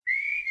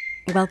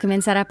Welcome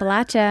Inside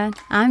Appalachia.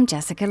 I'm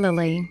Jessica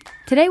Lilly.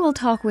 Today we'll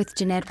talk with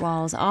Jeanette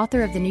Walls,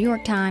 author of the New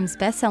York Times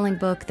best-selling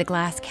book, The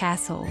Glass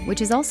Castle, which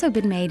has also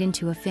been made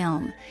into a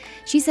film.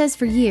 She says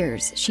for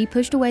years, she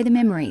pushed away the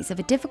memories of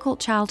a difficult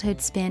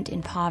childhood spent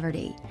in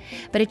poverty.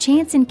 But a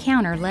chance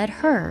encounter led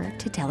her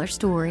to tell her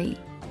story.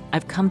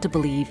 I've come to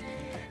believe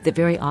that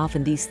very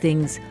often these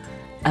things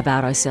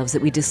about ourselves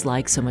that we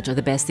dislike so much are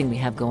the best thing we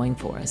have going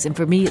for us. And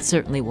for me, it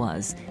certainly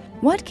was.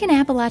 What can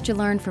Appalachia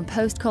learn from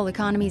post-coal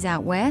economies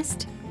out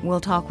west? We'll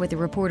talk with a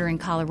reporter in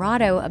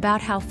Colorado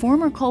about how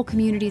former coal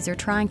communities are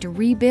trying to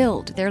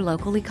rebuild their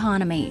local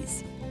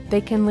economies.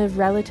 They can live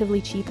relatively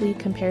cheaply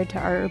compared to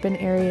our urban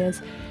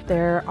areas.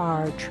 There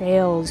are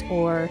trails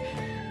or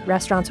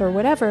restaurants or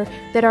whatever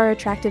that are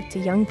attractive to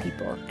young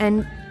people.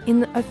 And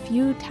in a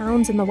few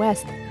towns in the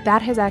West,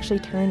 that has actually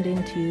turned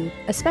into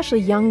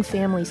especially young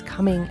families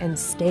coming and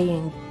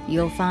staying.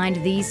 You'll find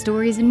these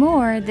stories and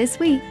more this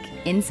week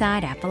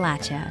Inside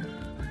Appalachia.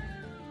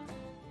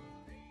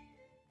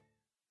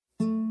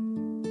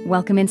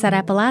 Welcome Inside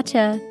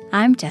Appalachia.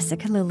 I'm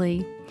Jessica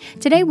Lilly.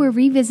 Today we're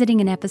revisiting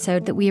an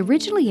episode that we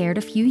originally aired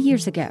a few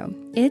years ago.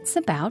 It's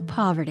about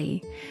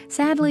poverty.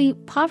 Sadly,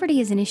 poverty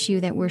is an issue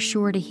that we're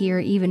sure to hear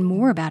even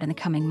more about in the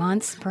coming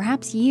months,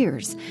 perhaps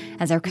years,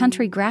 as our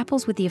country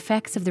grapples with the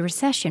effects of the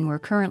recession we're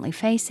currently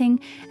facing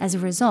as a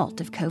result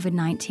of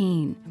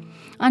COVID-19.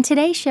 On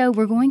today's show,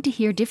 we're going to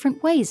hear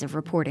different ways of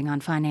reporting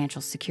on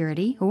financial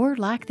security, or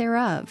lack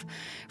thereof.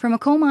 From a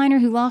coal miner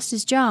who lost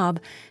his job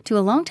to a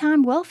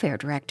longtime welfare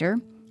director,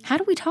 how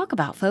do we talk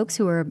about folks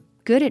who are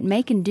good at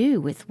making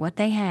do with what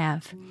they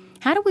have?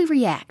 How do we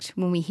react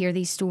when we hear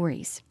these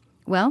stories?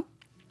 Well,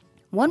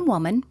 one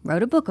woman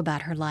wrote a book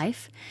about her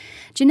life.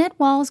 Jeanette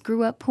Walls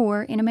grew up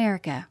poor in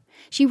America.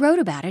 She wrote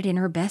about it in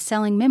her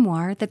best-selling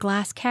memoir, The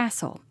Glass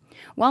Castle.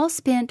 Walls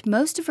spent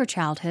most of her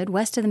childhood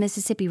west of the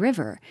Mississippi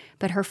River,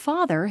 but her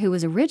father, who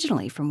was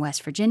originally from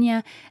West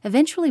Virginia,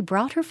 eventually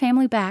brought her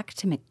family back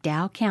to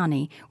McDowell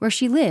County, where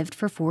she lived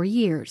for 4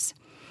 years.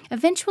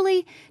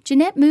 Eventually,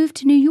 Jeanette moved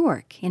to New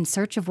York in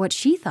search of what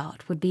she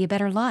thought would be a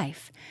better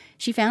life.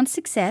 She found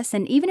success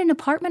and even an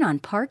apartment on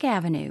Park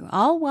Avenue,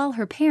 all while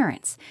her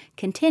parents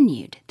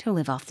continued to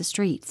live off the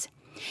streets.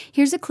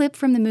 Here's a clip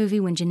from the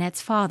movie when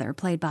Jeanette's father,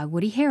 played by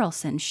Woody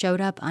Harrelson,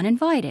 showed up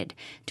uninvited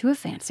to a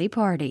fancy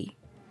party.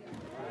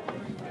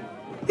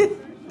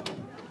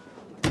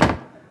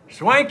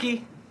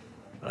 Swanky,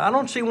 but I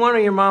don't see one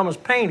of your mama's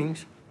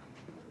paintings.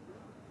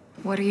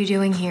 What are you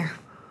doing here?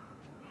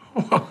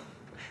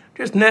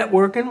 Just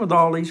networking with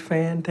all these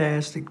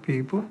fantastic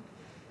people.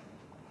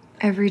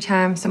 Every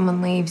time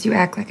someone leaves, you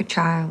act like a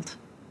child.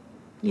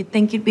 You'd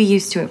think you'd be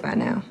used to it by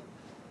now.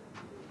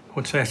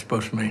 What's that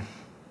supposed to mean?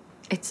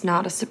 It's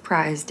not a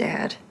surprise,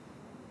 Dad.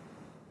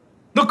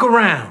 Look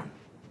around.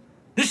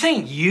 This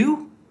ain't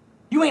you.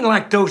 You ain't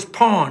like those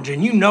pawns,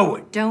 and you know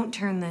it. Don't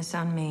turn this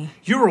on me.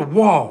 You're a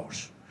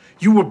Walls.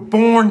 You were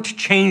born to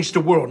change the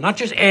world, not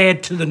just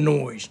add to the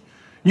noise.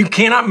 You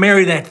cannot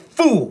marry that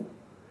fool.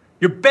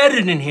 You're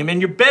better than him, and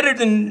you're better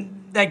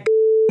than that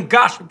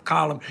gossip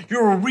column.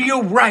 You're a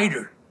real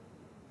writer.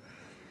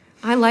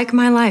 I like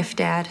my life,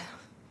 Dad.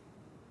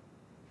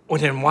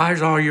 Well, then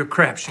why's all your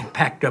crap still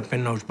packed up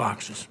in those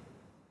boxes?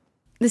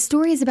 The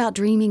story is about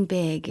dreaming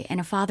big and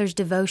a father's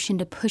devotion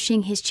to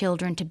pushing his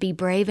children to be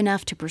brave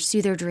enough to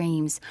pursue their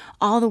dreams,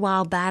 all the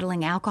while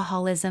battling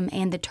alcoholism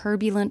and the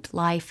turbulent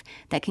life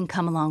that can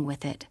come along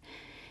with it.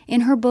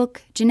 In her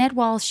book, Jeanette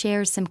Walls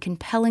shares some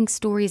compelling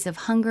stories of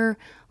hunger,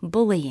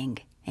 bullying,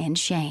 and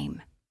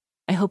shame.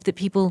 I hope that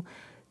people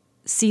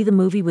see the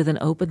movie with an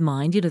open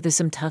mind. You know, there's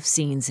some tough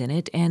scenes in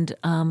it, and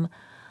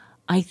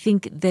I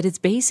think that it's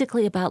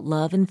basically about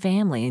love and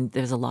family, and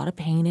there's a lot of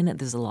pain in it,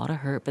 there's a lot of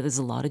hurt, but there's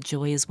a lot of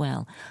joy as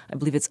well. I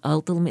believe it's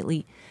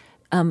ultimately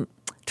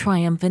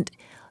triumphant.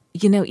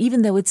 You know,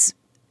 even though it's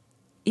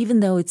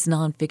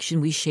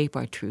nonfiction, we shape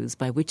our truths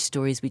by which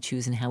stories we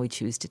choose and how we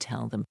choose to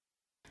tell them.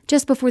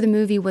 Just before the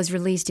movie was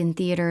released in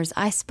theaters,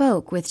 I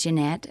spoke with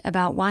Jeanette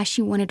about why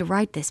she wanted to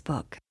write this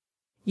book.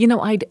 You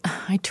know, I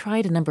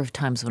tried a number of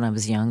times when I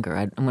was younger.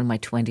 In my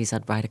 20s,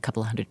 I'd write a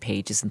couple 100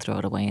 pages and throw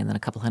it away, and then a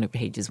couple 100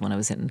 pages when I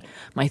was in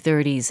my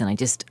 30s. And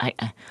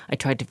I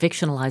tried to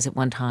fictionalize it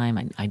one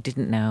time. I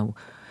didn't know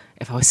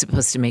if I was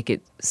supposed to make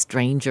it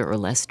stranger or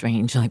less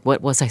strange. Like,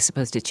 what was I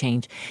supposed to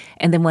change?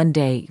 And then one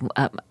day,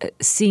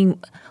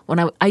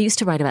 I used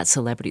to write about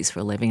celebrities for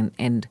a living,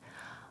 and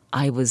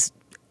I was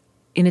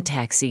in a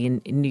taxi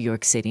in New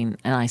York City, and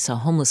I saw a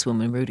homeless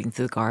woman rooting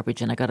through the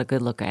garbage, and I got a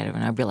good look at her,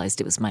 and I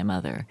realized it was my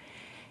mother.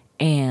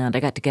 And I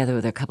got together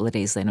with her a couple of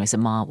days later, and I said,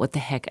 "Ma, what the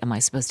heck am I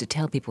supposed to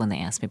tell people when they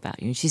ask me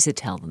about you?" And she said,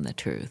 "Tell them the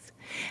truth."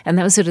 And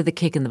that was sort of the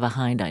kick in the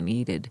behind I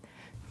needed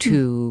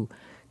to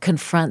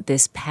confront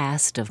this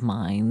past of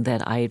mine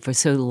that I had for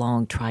so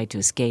long tried to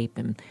escape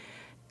and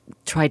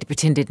tried to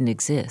pretend didn't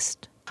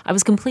exist. I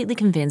was completely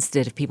convinced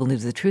that if people knew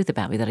the truth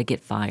about me, that I'd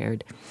get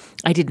fired.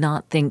 I did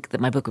not think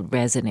that my book would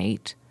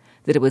resonate,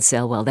 that it would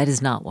sell well. That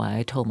is not why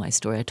I told my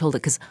story. I told it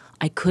because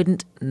I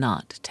couldn't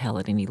not tell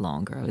it any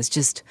longer. I was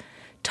just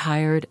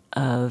tired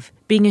of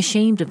being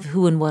ashamed of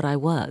who and what I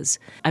was.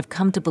 I've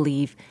come to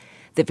believe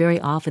that very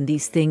often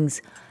these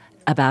things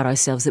about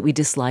ourselves that we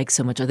dislike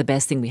so much are the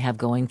best thing we have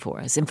going for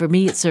us. And for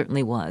me, it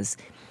certainly was.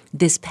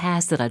 This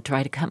past that I've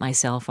tried to cut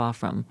myself off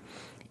from,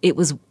 it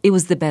was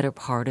the better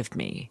part of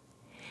me.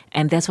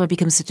 And that's why I've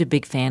become such a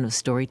big fan of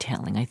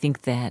storytelling. I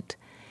think that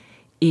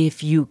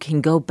if you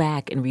can go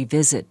back and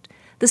revisit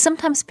the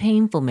sometimes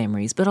painful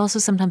memories, but also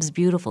sometimes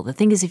beautiful, the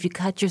thing is, if you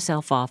cut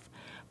yourself off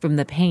from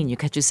the pain, you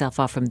cut yourself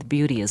off from the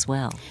beauty as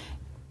well.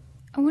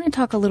 I want to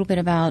talk a little bit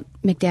about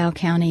McDowell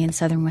County in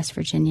southern West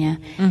Virginia.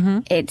 Mm-hmm.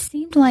 It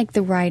seemed like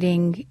the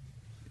writing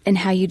and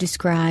how you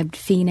described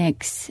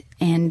Phoenix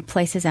and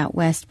places out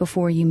west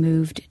before you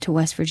moved to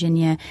West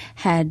Virginia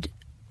had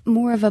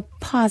more of a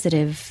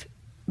positive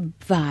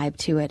vibe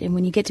to it. And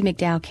when you get to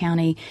McDowell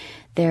County,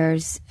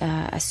 there's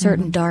a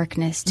certain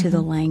darkness to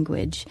the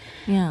language.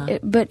 Yeah.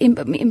 But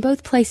in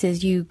both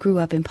places, you grew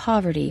up in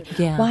poverty.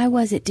 Yeah. Why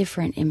was it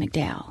different in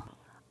McDowell?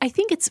 I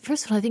think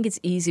first of all, I think it's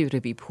easier to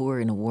be poor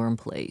in a warm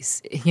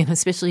place,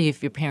 especially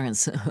if your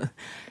parents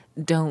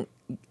don't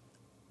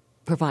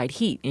provide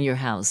heat in your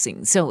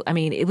housing. So, I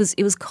mean, it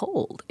was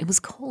cold. It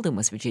was cold in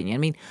West Virginia. I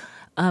mean,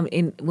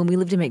 when we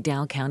lived in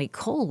McDowell County,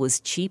 coal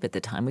was cheap at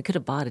the time. We could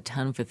have bought a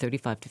ton for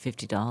 $35 to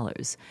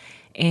 $50,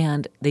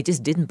 and they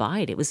just didn't buy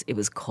it. It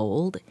was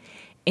cold,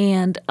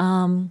 and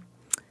I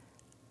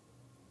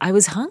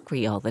was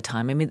hungry all the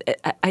time. I mean,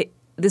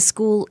 the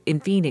school in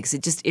Phoenix,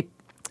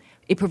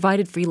 it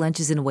provided free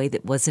lunches in a way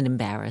that wasn't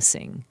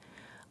embarrassing.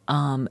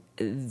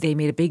 They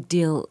made a big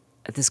deal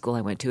at the school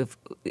I went to. If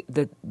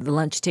the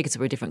lunch tickets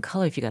were a different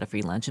color if you got a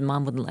free lunch, and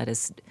Mom wouldn't let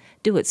us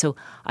do it. So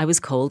I was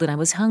cold and I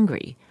was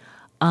hungry.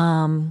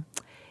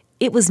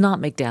 It was not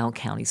McDowell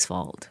County's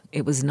fault.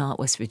 It was not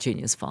West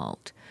Virginia's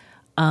fault.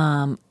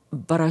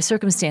 But our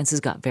circumstances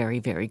got very,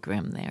 very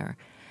grim there.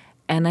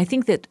 And I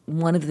think that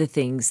one of the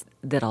things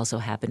that also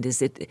happened is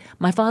that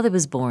my father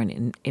was born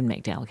in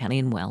McDowell County,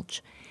 in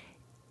Welch.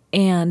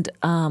 And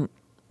I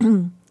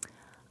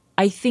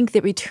think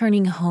that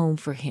returning home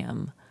for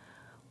him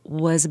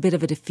was a bit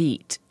of a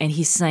defeat, and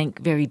he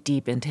sank very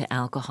deep into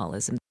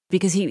alcoholism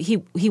because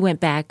he went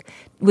back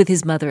with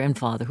his mother and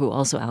father, who were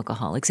also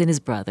alcoholics, and his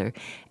brother,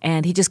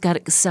 and he just got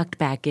sucked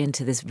back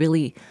into this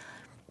really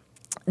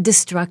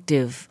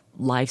destructive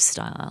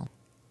lifestyle.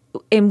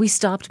 And we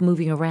stopped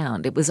moving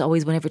around. It was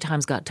always, whenever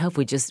times got tough,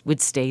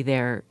 we'd stay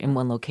there in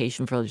one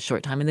location for a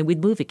short time, and then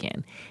we'd move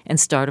again and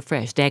start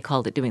afresh. Dad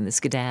called it doing the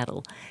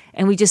skedaddle.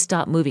 And we just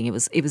stopped moving.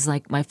 It was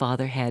like my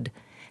father had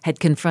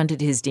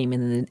confronted his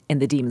demon,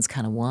 and the demons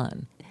kind of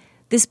won.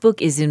 This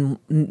book is in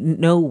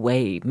no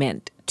way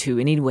meant to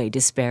in any way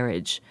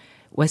disparage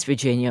West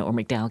Virginia or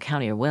McDowell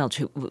County or Welch,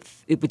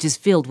 which is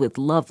filled with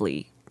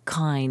lovely,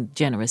 kind,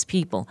 generous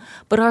people.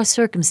 But our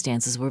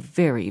circumstances were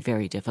very,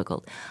 very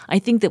difficult. I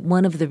think that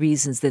one of the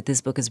reasons that this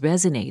book has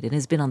resonated and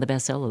has been on the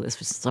bestseller list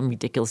for some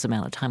ridiculous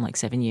amount of time, like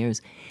 7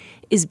 years,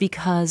 is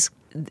because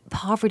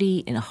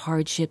poverty and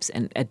hardships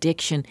and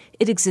addiction,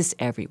 it exists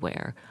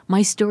everywhere.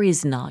 My story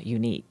is not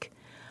unique.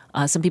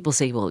 Some people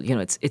say, well,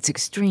 it's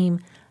extreme.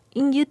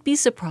 And you'd be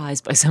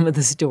surprised by some of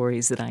the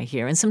stories that I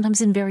hear, and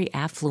sometimes in very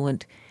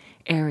affluent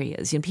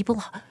areas.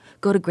 People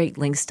go to great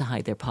lengths to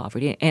hide their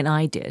poverty, and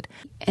I did.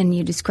 And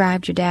you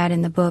described your dad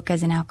in the book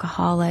as an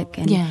alcoholic,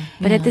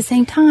 but at the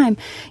same time,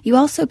 you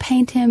also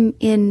paint him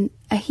in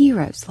a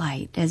hero's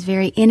light as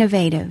very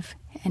innovative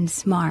and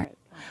smart.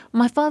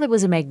 My father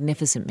was a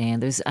magnificent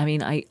man.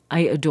 I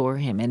adore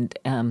him, and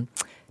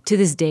to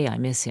this day I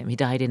miss him. He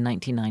died in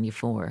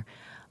 1994.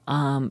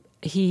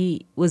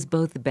 He was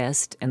both the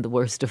best and the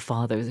worst of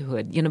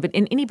fatherhood, but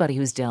anybody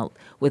who's dealt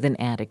with an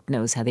addict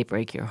knows how they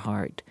break your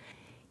heart.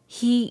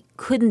 He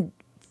couldn't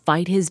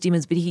fight his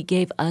demons, but he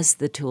gave us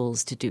the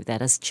tools to do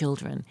that as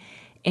children.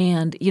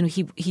 And,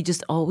 he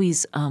just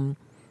always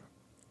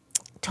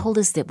told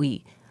us that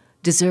we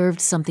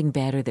deserved something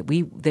better, that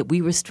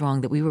we were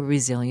strong, that we were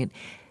resilient.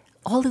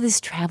 All of this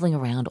traveling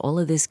around, all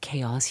of this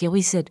chaos, he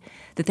always said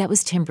that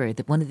was temporary,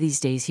 that one of these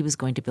days he was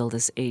going to build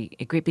us a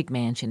great big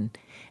mansion,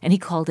 and he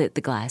called it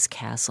the Glass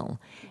Castle.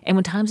 And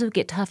when times would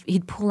get tough,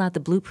 he'd pull out the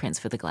blueprints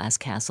for the Glass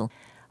Castle.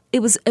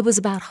 It was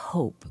about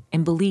hope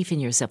and belief in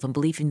yourself and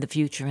belief in the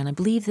future, and I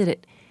believe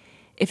that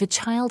if a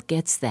child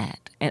gets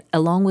that,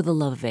 along with a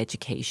love of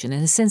education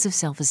and a sense of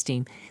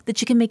self-esteem, that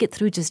you can make it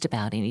through just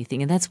about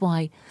anything. And that's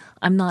why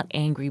I'm not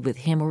angry with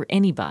him or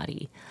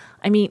anybody.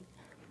 I mean,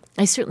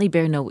 I certainly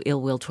bear no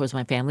ill will towards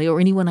my family or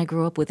anyone I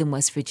grew up with in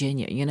West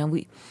Virginia.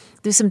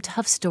 There's some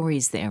tough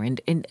stories there,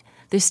 and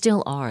there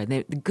still are.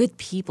 The good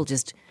people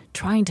just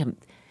trying to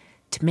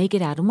make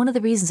it out. And one of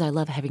the reasons I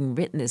love having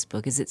written this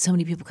book is that so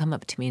many people come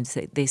up to me and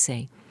they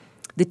say,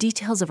 the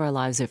details of our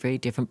lives are very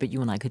different, but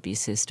you and I could be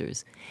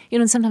sisters.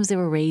 And sometimes they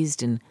were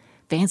raised in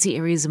fancy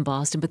areas in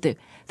Boston, but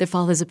their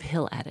father's a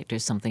pill addict or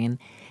something.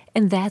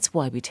 And that's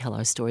why we tell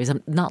our stories.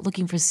 I'm not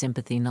looking for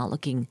sympathy, not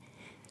looking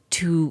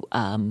to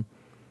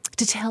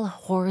tell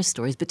horror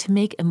stories, but to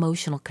make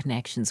emotional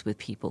connections with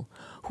people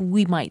who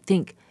we might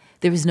think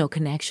there is no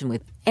connection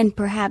with. And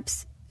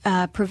perhaps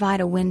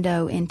provide a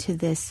window into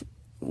this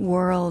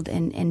world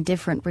and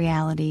different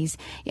realities.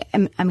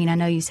 I mean, I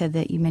know you said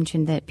that you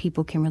mentioned that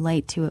people can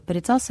relate to it, but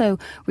it's also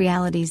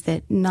realities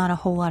that not a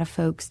whole lot of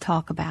folks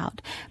talk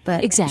about.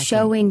 But exactly.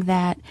 showing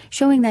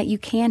that you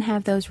can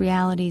have those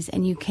realities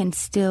and you can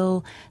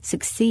still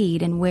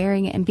succeed and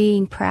wearing it and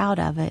being proud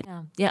of it.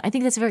 Yeah, I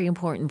think that's a very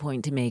important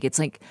point to make. It's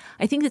like,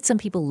 I think that some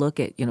people look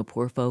at,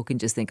 poor folk and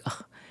just think,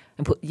 oh,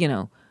 and put,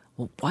 well,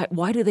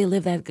 why do they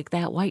live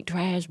that white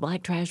trash,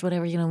 black trash,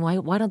 whatever,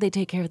 why don't they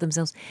take care of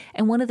themselves?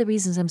 And one of the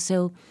reasons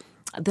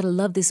that I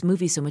love this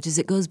movie so much is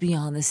it goes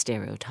beyond the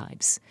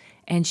stereotypes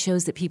and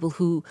shows that people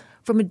who,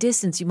 from a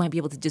distance, you might be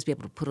able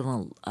to put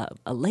on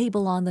a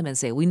label on them and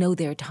say, we know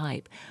their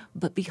type.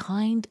 But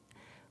behind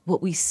what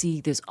we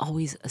see, there's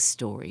always a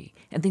story.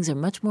 And things are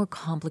much more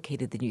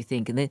complicated than you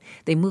think. And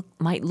they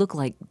might look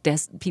like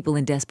people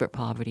in desperate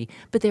poverty,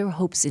 but there are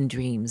hopes and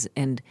dreams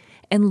and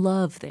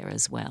love there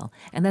as well.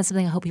 And that's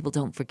something I hope people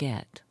don't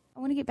forget. I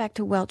want to get back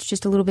to Welch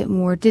just a little bit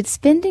more. Did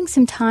spending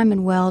some time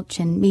in Welch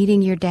and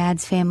meeting your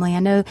dad's family, I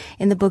know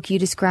in the book you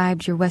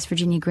described your West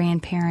Virginia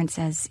grandparents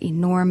as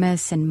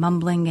enormous and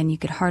mumbling, and you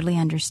could hardly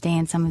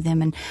understand some of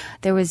them, and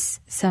there was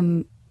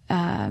some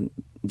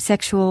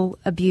sexual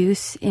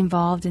abuse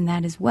involved in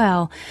that as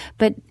well.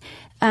 But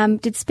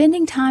did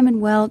spending time in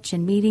Welch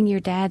and meeting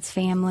your dad's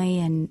family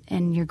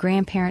and your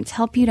grandparents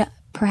help you to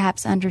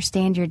perhaps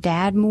understand your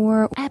dad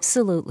more?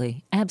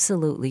 Absolutely.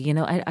 Absolutely.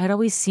 I'd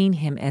always seen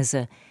him as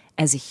a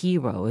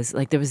hero, as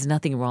like there was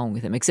nothing wrong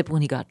with him, except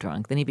when he got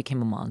drunk. Then he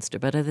became a monster.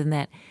 But other than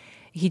that,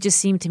 he just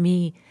seemed to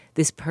me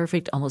this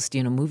perfect, almost,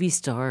 movie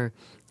star,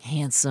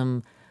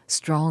 handsome,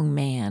 strong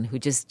man who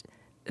just,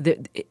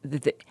 that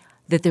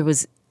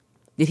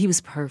he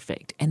was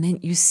perfect. And then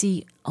you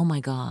see, oh my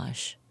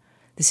gosh,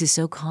 this is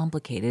so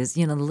complicated. As,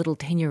 the little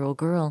 10-year-old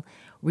girl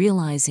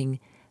realizing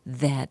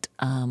that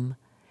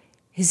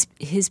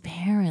his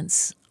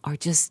parents are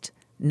just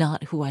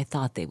not who I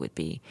thought they would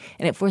be.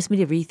 And it forced me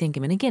to rethink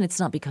him. And again, it's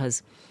not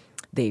because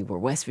they were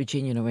West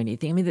Virginian or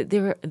anything. I mean,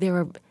 there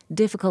are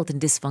difficult and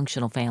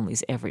dysfunctional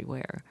families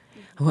everywhere.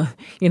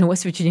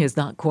 West Virginia has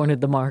not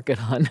cornered the market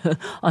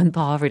on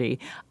poverty.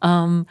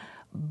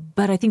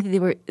 But I think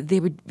that they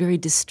were very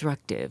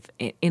destructive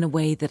in a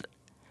way that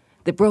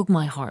broke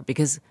my heart,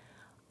 because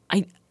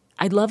I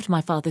loved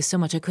my father so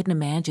much I couldn't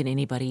imagine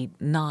anybody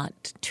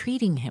not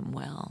treating him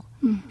well.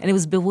 And it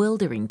was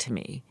bewildering to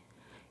me.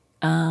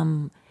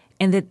 And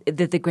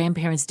that the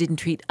grandparents didn't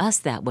treat us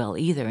that well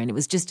either. And it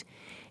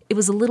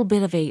was a little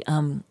bit of a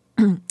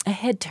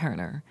head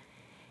turner.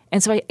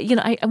 And so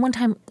I one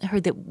time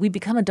heard that we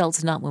become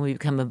adults not when we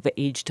become of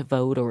age to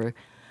vote or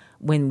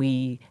when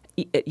we,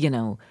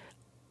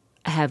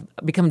 have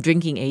become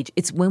drinking age.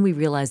 It's when we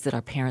realize that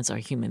our parents are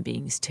human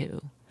beings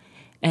too,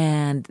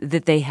 and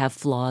that they have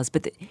flaws,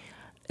 but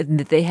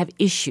that they have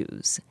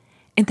issues.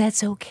 And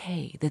that's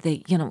okay, that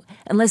they,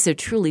 unless they're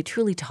truly,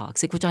 truly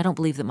toxic, which I don't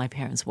believe that my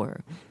parents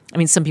were. I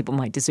mean, some people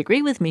might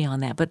disagree with me on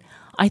that, but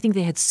I think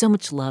they had so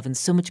much love and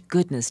so much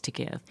goodness to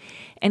give.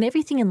 And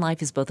everything in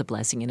life is both a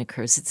blessing and a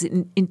curse. It's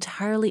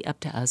entirely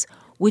up to us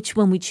which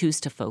one we choose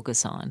to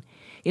focus on.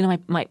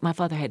 My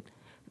father had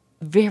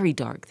very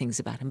dark things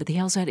about him, but he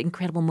also had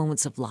incredible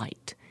moments of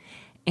light.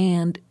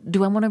 And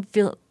do I want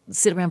to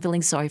sit around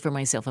feeling sorry for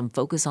myself and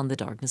focus on the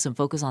darkness and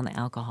focus on the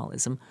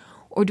alcoholism?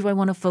 Or do I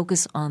want to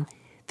focus on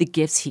the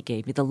gifts he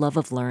gave me, the love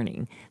of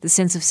learning, the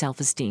sense of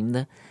self-esteem,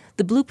 the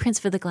blueprints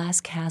for the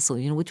glass castle,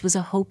 which was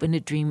a hope and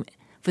a dream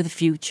for the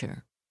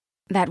future?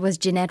 That was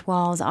Jeanette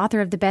Walls, author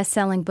of the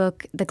best-selling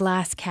book, The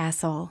Glass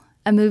Castle.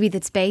 A movie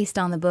that's based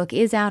on the book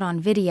is out on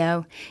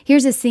video.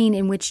 Here's a scene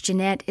in which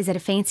Jeanette is at a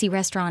fancy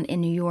restaurant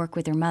in New York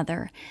with her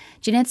mother.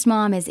 Jeanette's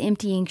mom is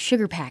emptying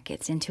sugar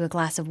packets into a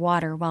glass of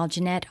water while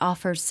Jeanette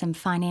offers some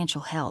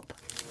financial help.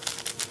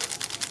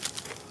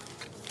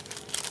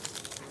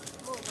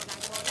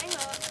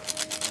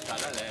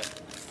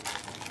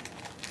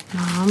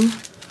 Mom?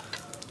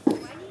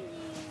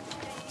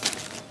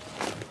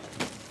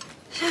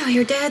 So,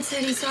 your dad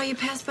said he saw you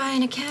pass by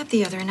in a cab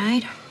the other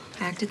night.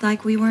 Acted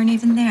like we weren't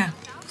even there.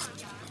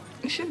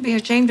 You shouldn't be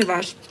ashamed of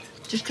us,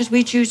 just because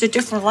we choose a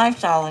different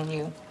lifestyle than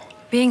you.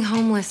 Being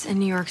homeless in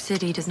New York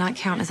City does not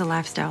count as a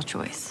lifestyle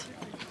choice.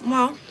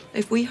 Well,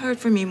 if we heard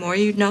from you more,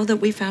 you'd know that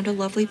we found a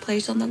lovely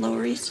place on the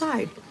Lower East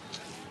Side.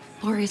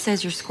 Lori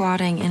says you're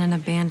squatting in an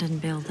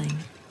abandoned building.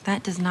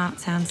 That does not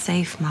sound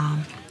safe,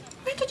 Mom.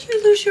 When did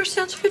you lose your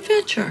sense of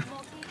adventure?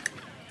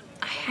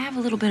 I have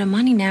a little bit of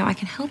money now. I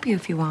can help you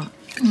if you want.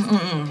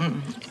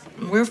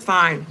 We're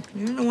fine.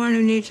 You're the one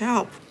who needs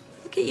help.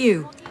 Look at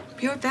you.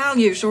 Your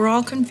values are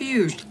all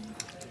confused.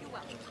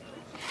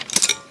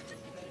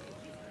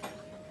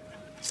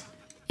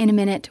 In a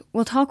minute,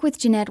 we'll talk with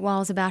Jeanette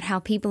Walls about how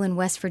people in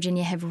West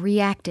Virginia have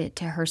reacted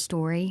to her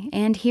story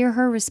and hear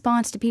her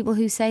response to people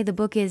who say the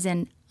book is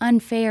an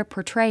unfair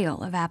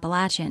portrayal of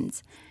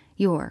Appalachians.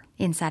 You're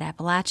Inside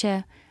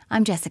Appalachia.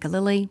 I'm Jessica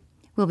Lilly.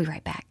 We'll be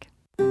right back.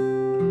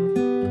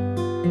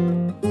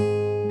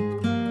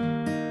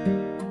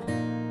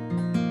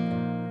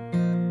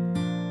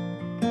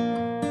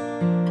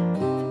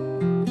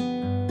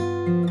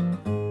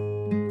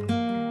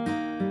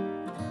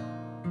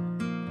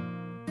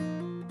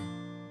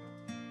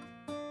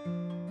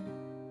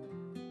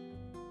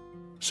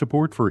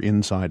 Support for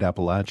Inside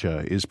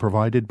Appalachia is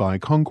provided by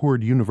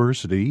Concord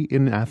University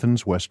in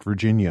Athens, West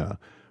Virginia.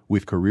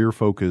 With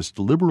career-focused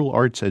liberal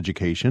arts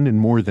education in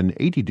more than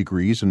 80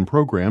 degrees and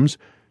programs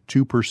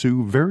to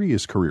pursue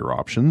various career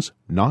options,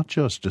 not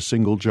just a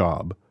single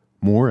job.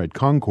 More at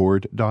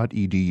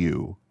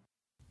concord.edu.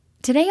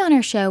 Today on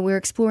our show, we're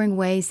exploring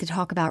ways to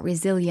talk about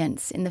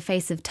resilience in the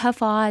face of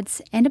tough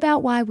odds and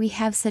about why we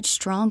have such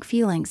strong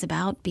feelings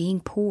about being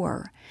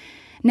poor.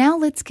 Now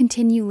let's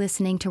continue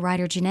listening to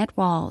writer Jeanette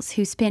Walls,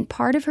 who spent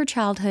part of her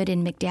childhood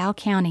in McDowell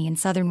County in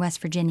southern West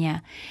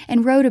Virginia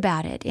and wrote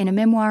about it in a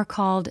memoir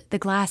called The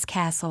Glass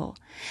Castle.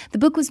 The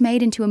book was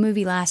made into a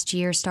movie last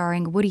year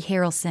starring Woody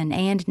Harrelson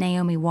and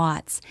Naomi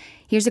Watts.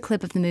 Here's a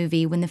clip of the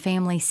movie when the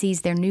family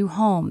sees their new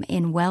home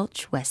in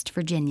Welch, West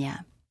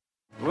Virginia.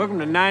 Welcome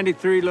to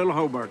 93 Little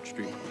Hobart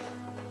Street.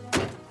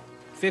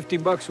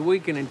 $50 a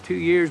week, and in 2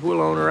 years we'll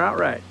own her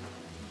outright.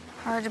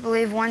 Hard to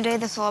believe one day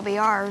this will all be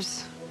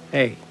ours.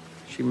 Hey,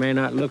 she may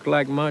not look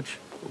like much,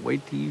 but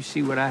wait till you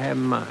see what I have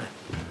in mind.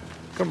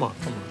 Come on.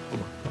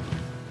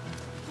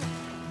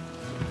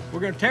 We're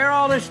gonna tear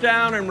all this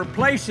down and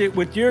replace it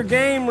with your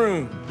game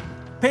room.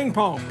 Ping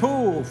pong,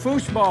 pool,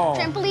 foosball.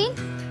 Trampoline?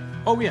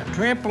 Oh yeah,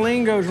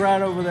 trampoline goes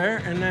right over there,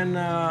 and then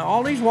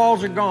all these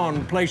walls are gone,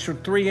 replaced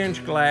with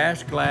 3-inch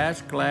glass.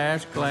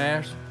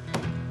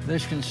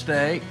 This can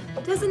stay.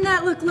 Doesn't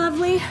that look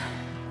lovely?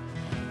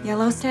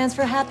 Yellow stands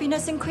for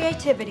happiness and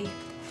creativity.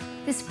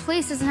 This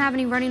place doesn't have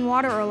any running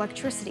water or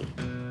electricity.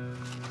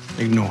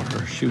 Ignore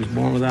her. She was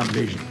born without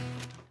vision.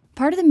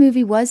 Part of the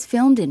movie was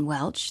filmed in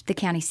Welch, the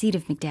county seat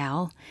of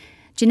McDowell.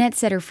 Jeanette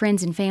said her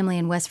friends and family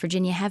in West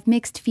Virginia have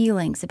mixed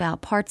feelings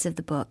about parts of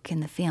the book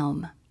and the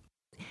film.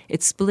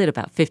 It's split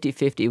about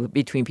 50-50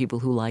 between people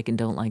who like and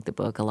don't like the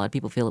book. A lot of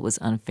people feel it was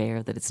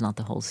unfair, that it's not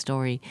the whole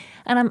story.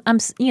 And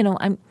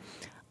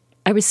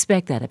I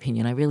respect that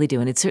opinion. I really do.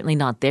 And it's certainly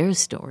not their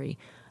story.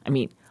 I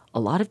mean, a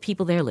lot of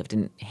people there lived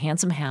in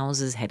handsome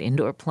houses, had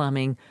indoor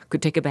plumbing,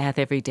 could take a bath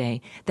every day.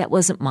 That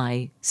wasn't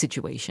my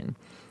situation.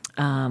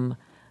 A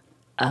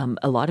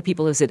lot of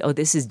people have said, "Oh,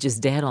 this is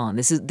just dead on.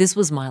 This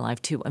was my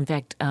life too." In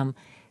fact,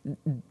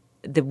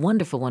 the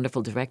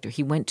wonderful director,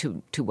 he went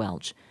to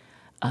Welch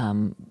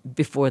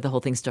before the whole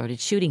thing started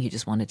shooting. He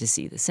just wanted to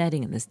see the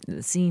setting and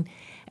the scene.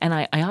 And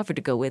I offered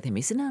to go with him.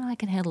 He said, no, I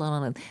can handle it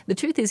on it. The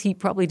truth is he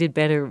probably did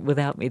better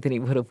without me than he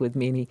would have with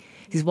me. And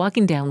he's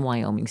walking down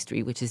Wyoming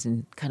Street, which is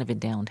kind of in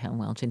downtown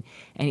Welch. And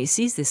he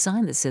sees this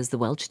sign that says the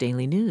Welch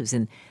Daily News.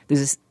 And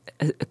there's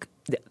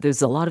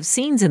a lot of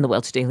scenes in the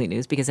Welch Daily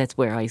News because that's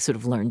where I sort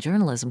of learned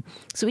journalism.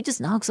 So he just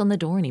knocks on the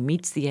door and he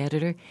meets the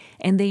editor.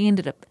 And they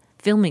ended up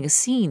filming a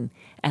scene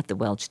at the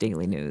Welch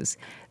Daily News.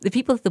 The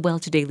people at the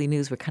Welch Daily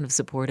News were kind of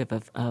supportive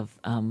of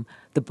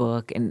the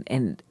book,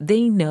 and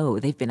they know,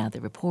 they've been out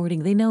there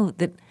reporting, they know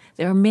that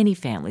there are many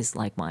families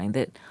like mine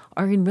that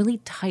are in really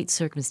tight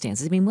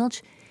circumstances. I mean,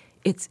 Welch,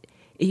 it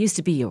used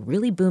to be a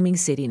really booming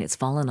city, and it's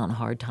fallen on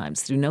hard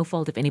times through no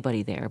fault of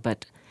anybody there,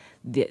 but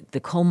the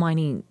coal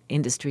mining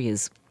industry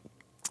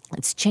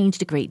it's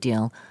changed a great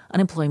deal.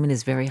 Unemployment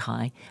is very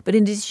high. But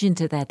in addition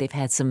to that, they've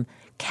had some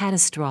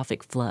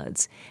catastrophic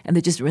floods. And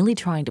they're just really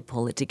trying to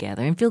pull it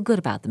together and feel good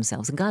about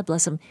themselves. And God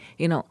bless them.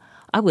 You know,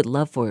 I would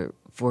love for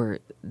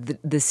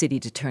the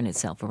city to turn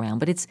itself around.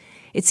 But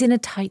it's in a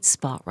tight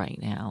spot right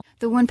now.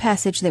 The one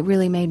passage that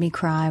really made me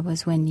cry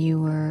was when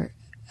you were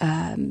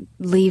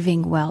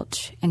leaving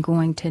Welch and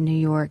going to New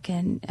York.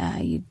 And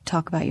you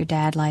talk about your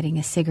dad lighting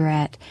a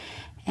cigarette.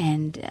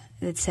 And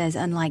it says,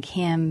 unlike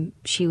him,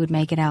 she would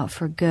make it out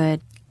for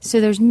good.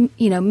 So there's,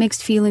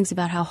 mixed feelings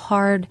about how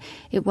hard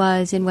it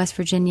was in West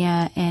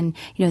Virginia. And,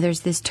 there's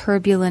this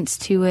turbulence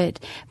to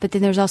it. But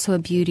then there's also a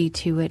beauty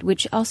to it,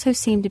 which also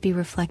seemed to be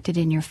reflected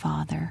in your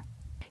father.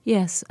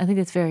 Yes, I think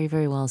that's very,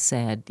 very well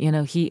said.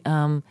 He,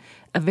 a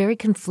very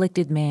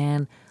conflicted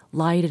man,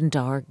 light and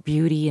dark,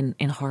 beauty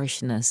and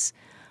harshness.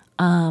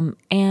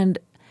 And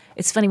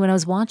it's funny, when I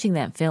was watching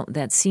that film,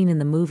 that scene in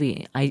the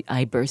movie,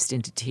 I burst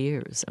into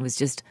tears. I was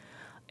just,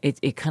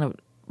 it kind of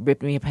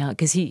ripped me apart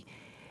because he,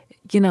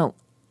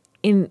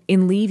 in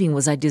leaving,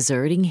 was I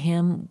deserting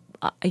him?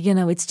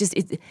 It's just,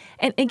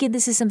 and again,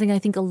 this is something I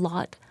think a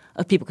lot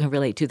of people can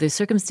relate to. Their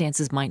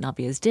circumstances might not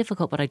be as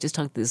difficult, but I just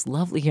talked to this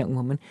lovely young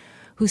woman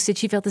who said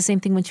she felt the same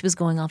thing when she was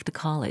going off to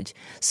college.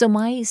 So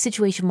my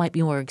situation might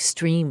be more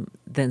extreme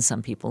than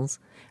some people's.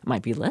 It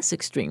might be less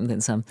extreme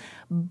than some,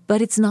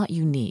 but it's not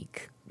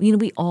unique.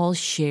 We all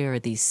share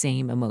these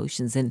same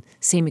emotions and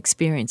same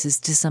experiences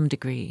to some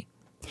degree.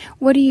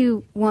 What do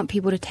you want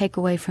people to take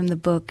away from the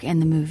book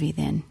and the movie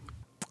then?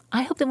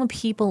 I hope that when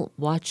people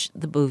watch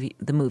the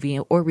movie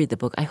or read the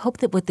book, I hope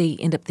that what they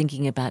end up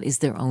thinking about is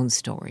their own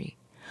story.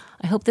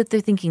 I hope that they're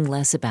thinking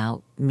less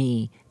about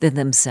me than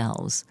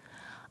themselves.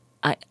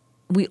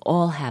 We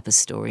all have a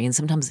story, and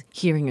sometimes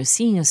hearing or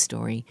seeing a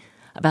story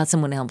about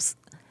someone else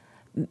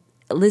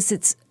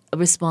elicits a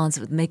response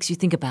that makes you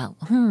think about,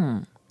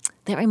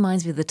 that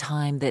reminds me of the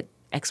time that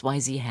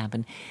XYZ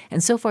happened.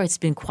 And so far it's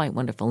been quite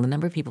wonderful. A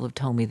number of people have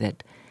told me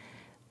that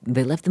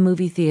they left the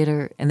movie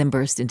theater and then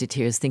burst into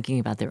tears thinking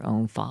about their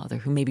own father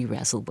who maybe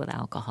wrestled with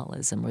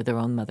alcoholism, or their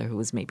own mother who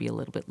was maybe a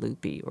little bit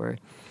loopy, or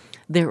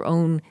their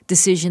own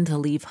decision to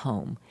leave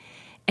home.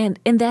 And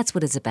that's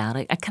what it's about.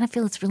 I kind of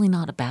feel it's really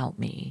not about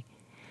me.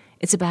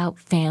 It's about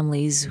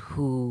families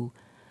who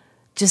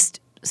just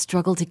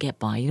struggle to get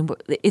by.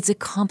 It's a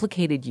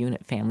complicated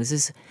unit,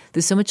 families.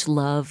 There's so much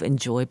love and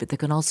joy, but there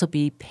can also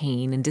be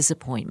pain and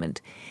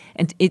disappointment.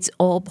 And it's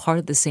all part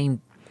of the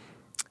same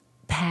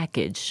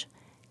package.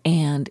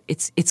 And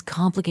it's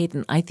complicated,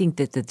 and I think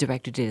that the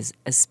director did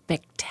a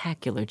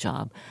spectacular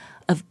job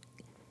of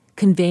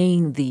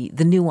conveying the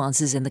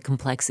nuances and the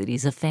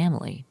complexities of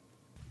family.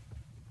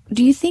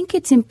 Do you think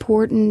it's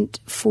important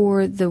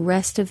for the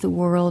rest of the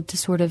world to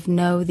sort of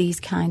know these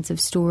kinds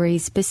of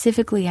stories,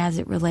 specifically as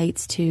it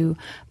relates to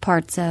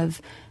parts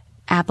of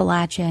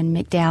Appalachia and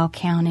McDowell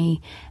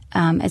County,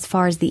 as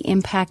far as the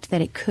impact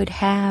that it could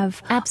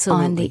have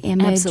on the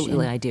image?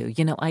 Absolutely, I do.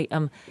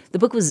 The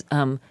book was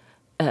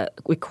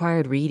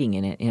required reading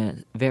in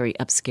a very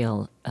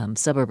upscale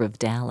suburb of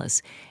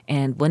Dallas,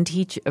 and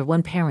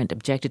one parent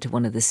objected to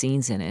one of the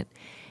scenes in it,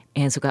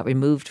 and so got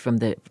removed from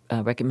the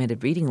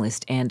recommended reading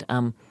list. And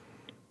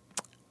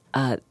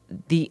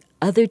the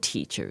other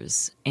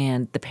teachers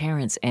and the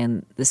parents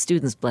and the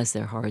students, bless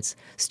their hearts,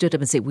 stood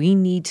up and said, we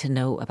need to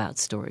know about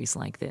stories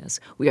like this.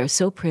 We are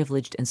so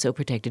privileged and so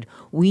protected.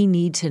 We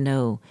need to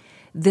know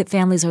that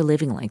families are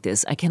living like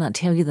this. I cannot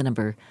tell you the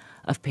number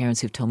of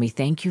parents who've told me,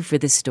 thank you for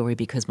this story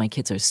because my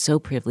kids are so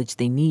privileged.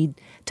 They need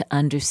to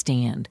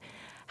understand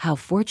how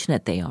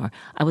fortunate they are.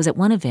 I was at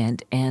one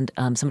event and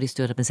somebody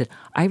stood up and said,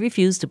 I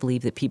refuse to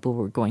believe that people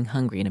were going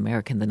hungry in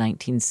America in the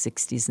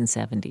 1960s and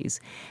 70s.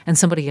 And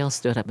somebody else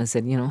stood up and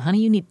said,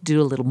 honey, you need to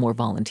do a little more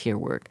volunteer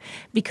work,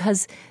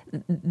 because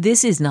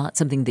this is not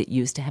something that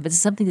used to happen. It's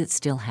something that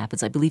still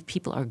happens. I believe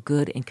people are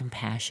good and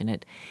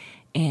compassionate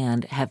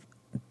and have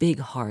big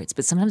hearts,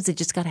 but sometimes they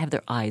just got to have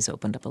their eyes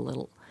opened up a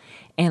little.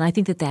 And I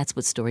think that that's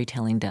what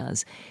storytelling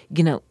does.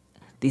 The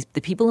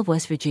people of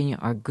West Virginia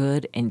are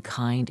good and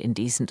kind and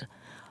decent,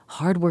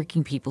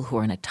 hardworking people who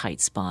are in a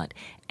tight spot.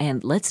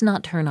 And let's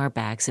not turn our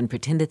backs and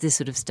pretend that this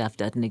sort of stuff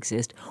doesn't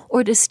exist,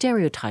 or to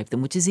stereotype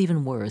them, which is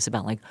even worse,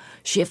 about like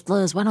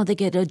shiftless, why don't they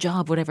get a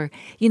job, whatever.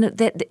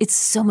 That it's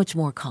so much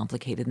more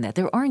complicated than that.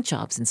 There aren't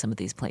jobs in some of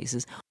these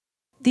places.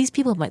 These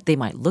people they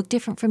might look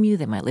different from you.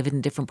 They might live in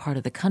a different part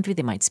of the country.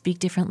 They might speak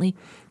differently.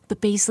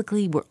 But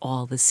basically, we're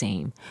all the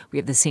same. We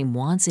have the same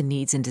wants and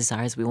needs and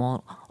desires. We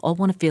all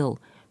want to feel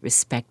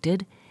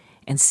respected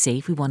and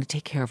safe. We want to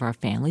take care of our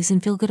families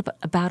and feel good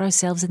about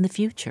ourselves in the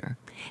future.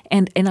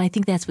 And I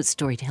think that's what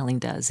storytelling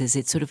does, is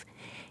it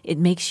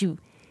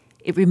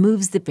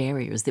removes the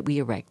barriers that we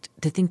erect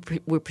to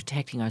think we're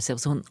protecting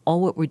ourselves when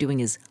all what we're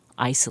doing is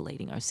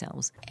isolating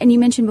ourselves. And you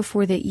mentioned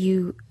before that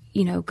you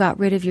got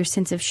rid of your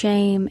sense of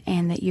shame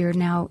and that you're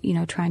now,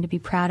 trying to be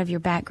proud of your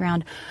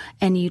background.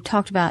 And you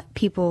talked about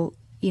people,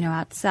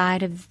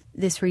 outside of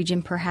this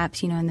region,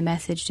 perhaps, in the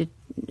message to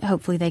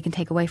hopefully they can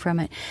take away from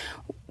it.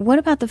 What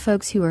about the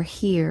folks who are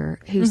here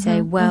who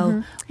say,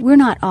 well, we're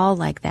not all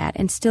like that,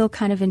 and still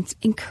kind of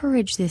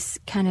encourage this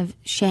kind of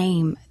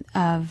shame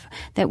of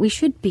that we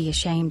should be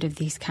ashamed of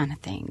these kind of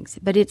things,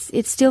 but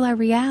it's still our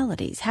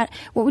realities.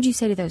 What would you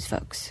say to those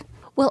folks?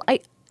 Well,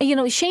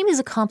 shame is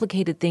a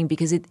complicated thing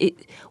because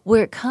it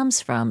where it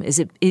comes from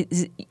is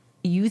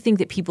you think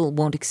that people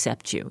won't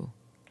accept you.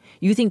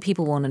 You think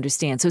people won't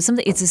understand. So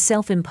it's a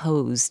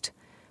self-imposed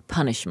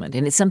punishment,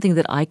 and it's something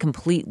that I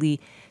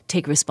completely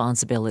take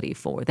responsibility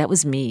for. That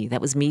was me.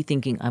 That was me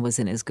thinking I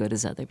wasn't as good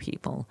as other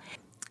people.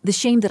 The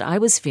shame that I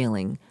was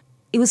feeling,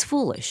 it was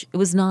foolish. It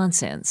was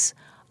nonsense.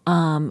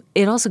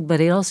 It also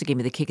gave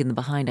me the kick in the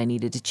behind I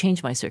needed to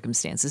change my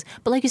circumstances.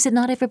 But like you said,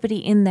 not everybody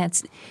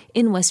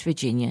in West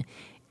Virginia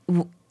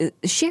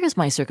shares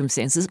my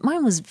circumstances.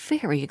 Mine was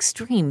very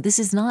extreme. This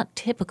is not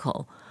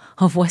typical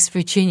of West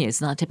Virginia. It's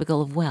not typical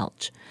of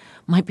Welch.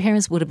 My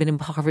parents would have been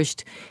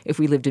impoverished if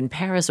we lived in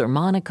Paris or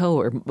Monaco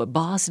or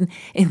Boston.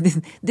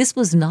 And this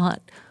was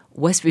not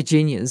West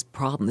Virginia's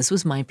problem. This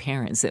was my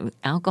parents,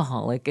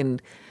 alcoholic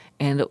and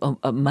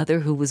a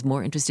mother who was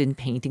more interested in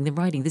painting than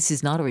writing. This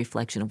is not a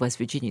reflection of West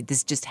Virginia.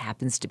 This just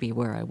happens to be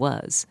where I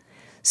was.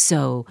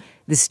 So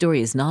this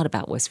story is not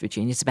about West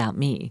Virginia. It's about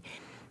me.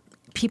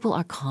 People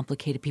are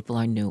complicated. People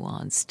are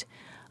nuanced.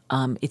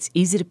 It's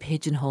easy to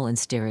pigeonhole and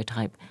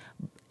stereotype,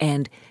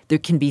 and there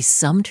can be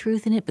some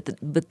truth in it.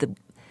 But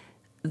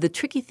the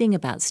tricky thing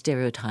about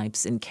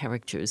stereotypes and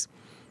characters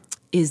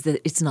is that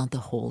it's not the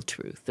whole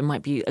truth. There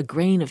might be a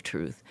grain of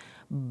truth,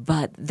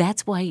 but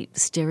that's why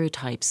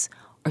stereotypes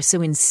are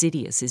so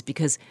insidious, is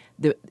because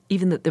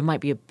even though there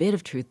might be a bit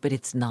of truth, but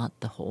it's not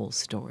the whole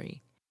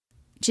story.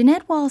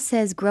 Jeanette Wall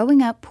says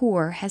growing up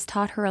poor has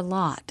taught her a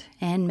lot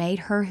and made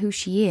her who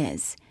she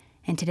is.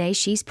 And today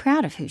she's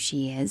proud of who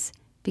she is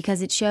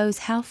because it shows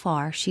how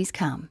far she's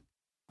come.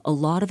 A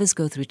lot of us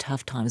go through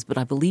tough times, but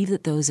I believe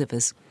that those of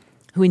us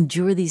who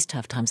endure these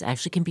tough times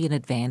actually can be an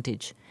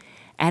advantage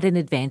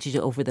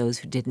over those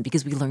who didn't,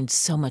 because we learn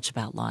so much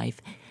about life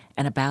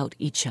and about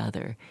each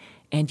other.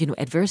 And,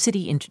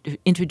 adversity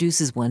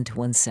introduces one to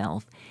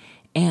oneself.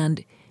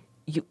 And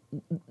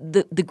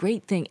the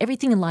great thing,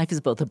 everything in life is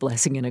both a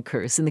blessing and a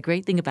curse. And the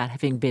great thing about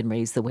having been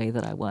raised the way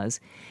that I was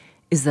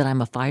is that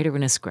I'm a fighter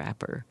and a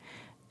scrapper.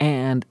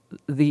 And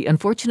the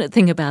unfortunate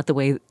thing about the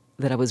way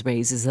that I was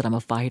raised is that I'm a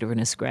fighter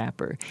and a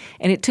scrapper.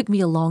 And it took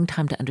me a long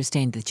time to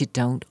understand that you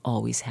don't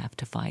always have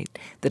to fight.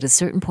 That at a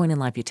certain point in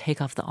life you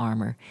take off the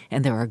armor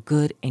and there are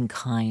good and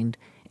kind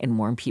and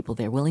warm people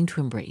there willing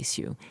to embrace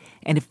you.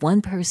 And if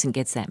one person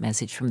gets that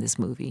message from this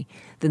movie,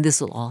 then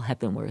this will all have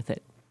been worth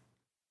it.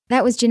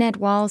 That was Jeanette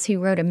Walls, who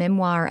wrote a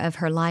memoir of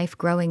her life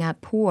growing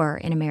up poor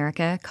in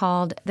America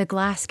called The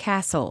Glass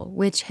Castle,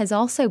 which has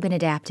also been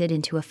adapted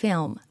into a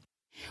film.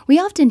 We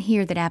often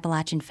hear that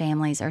Appalachian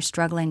families are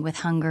struggling with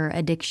hunger,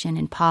 addiction,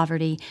 and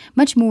poverty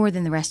much more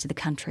than the rest of the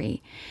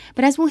country.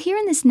 But as we'll hear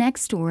in this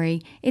next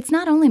story, it's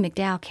not only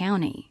McDowell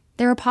County.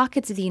 There are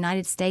pockets of the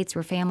United States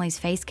where families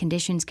face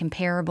conditions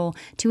comparable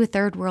to a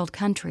third-world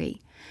country.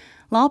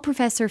 Law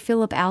professor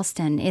Philip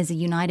Alston is a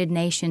United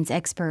Nations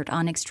expert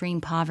on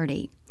extreme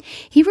poverty.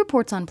 He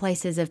reports on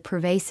places of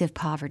pervasive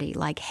poverty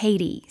like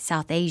Haiti,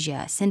 South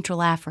Asia,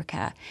 Central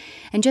Africa,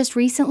 and just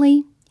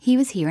recently, he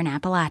was here in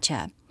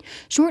Appalachia.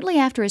 Shortly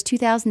after his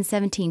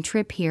 2017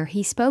 trip here,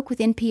 he spoke with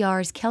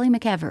NPR's Kelly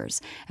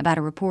McEvers about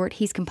a report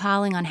he's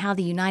compiling on how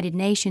the United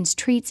Nations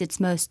treats its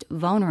most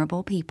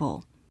vulnerable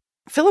people.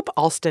 Philip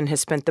Alston has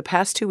spent the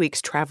past 2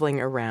 weeks traveling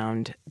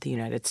around the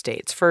United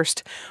States.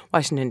 First,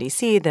 Washington,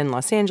 D.C., then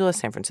Los Angeles,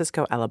 San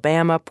Francisco,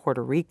 Alabama,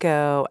 Puerto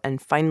Rico,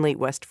 and finally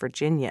West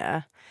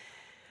Virginia.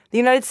 The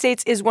United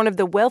States is one of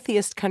the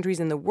wealthiest countries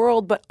in the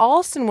world, but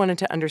Alston wanted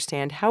to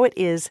understand how it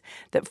is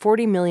that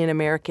 40 million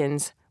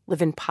Americans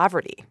live in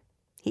poverty.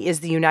 He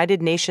is the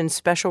United Nations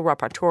Special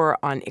Rapporteur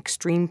on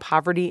Extreme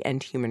Poverty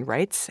and Human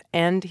Rights,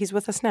 and he's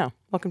with us now.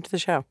 Welcome to the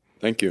show.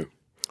 Thank you.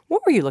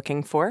 What were you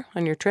looking for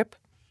on your trip?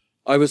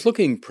 I was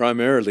looking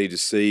primarily to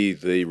see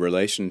the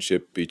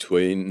relationship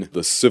between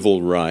the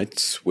civil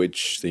rights,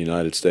 which the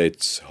United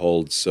States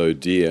holds so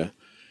dear,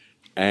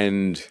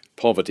 and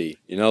poverty.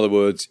 In other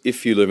words,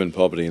 if you live in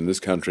poverty in this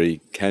country,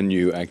 can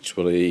you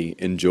actually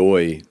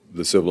enjoy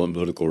the civil and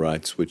political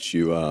rights which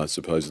you are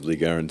supposedly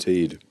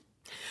guaranteed?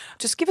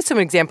 Just give us some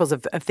examples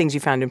of things you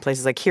found in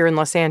places like here in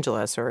Los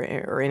Angeles or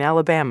in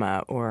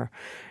Alabama or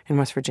in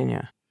West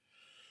Virginia.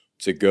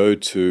 To go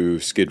to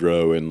Skid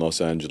Row in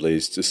Los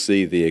Angeles, to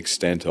see the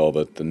extent of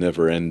it, the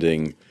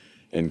never-ending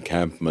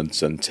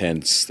encampments and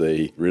tents,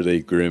 the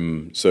really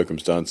grim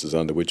circumstances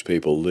under which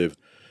people live.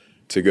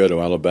 To go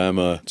to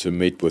Alabama, to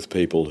meet with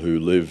people who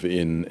live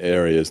in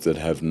areas that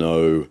have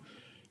no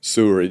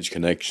sewerage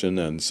connection,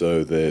 and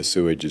so their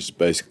sewage is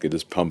basically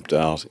just pumped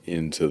out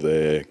into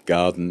their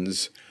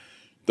gardens.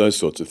 Those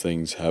sorts of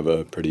things have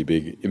a pretty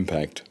big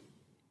impact.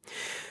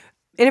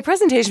 In a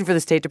presentation for the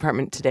State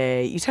Department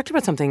today, you talked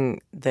about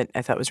something that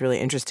I thought was really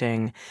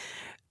interesting.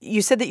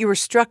 You said that you were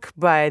struck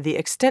by the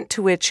extent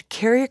to which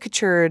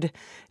caricatured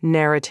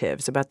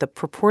narratives about the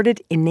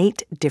purported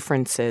innate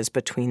differences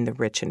between the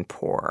rich and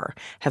poor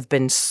have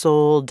been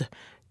sold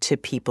to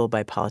people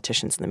by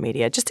politicians in the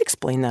media. Just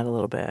explain that a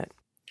little bit.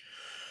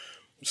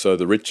 So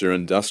the rich are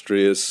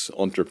industrious,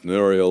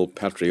 entrepreneurial,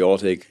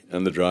 patriotic,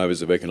 and the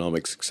drivers of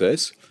economic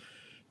success.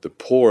 The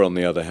poor, on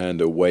the other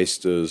hand, are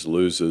wasters,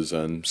 losers,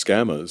 and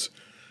scammers.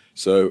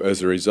 So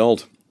as a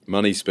result,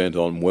 money spent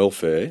on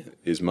welfare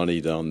is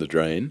money down the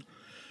drain.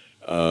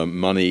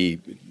 Money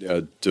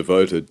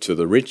devoted to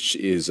the rich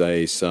is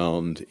a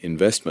sound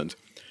investment.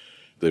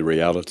 The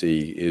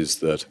reality is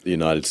that the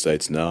United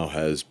States now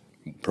has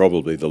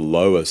probably the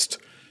lowest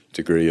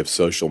degree of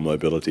social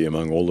mobility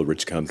among all the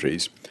rich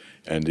countries.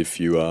 And if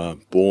you are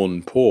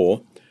born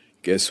poor,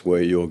 guess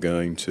where you're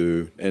going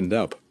to end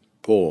up?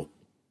 Poor.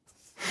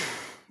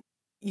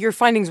 Your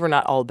findings were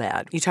not all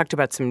bad. You talked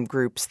about some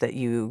groups that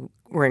you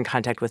were in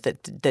contact with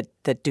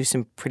that do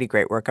some pretty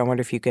great work. I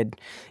wonder if you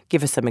could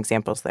give us some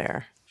examples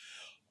there.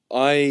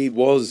 I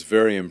was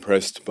very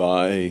impressed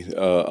by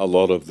a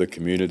lot of the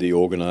community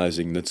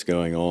organizing that's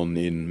going on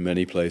in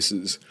many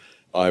places.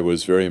 I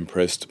was very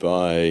impressed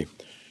by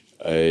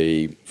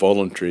a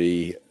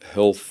voluntary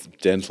health,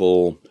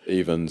 dental,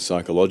 even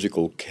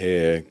psychological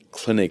care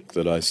clinic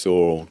that I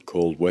saw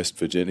called West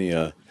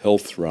Virginia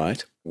Health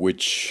Right,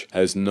 which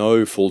has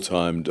no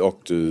full-time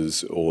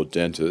doctors or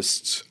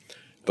dentists,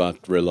 but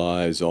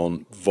relies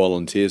on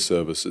volunteer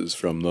services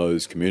from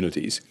those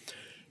communities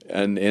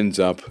and ends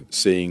up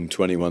seeing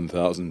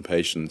 21,000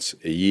 patients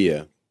a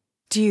year.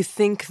 Do you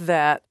think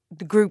that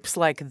groups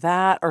like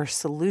that are a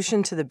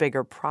solution to the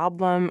bigger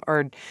problem,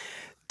 or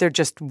they're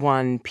just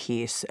one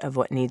piece of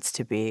what needs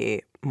to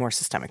be more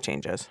systemic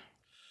changes?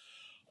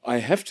 I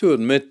have to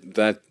admit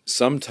that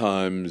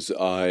sometimes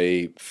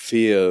I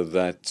fear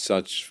that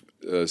such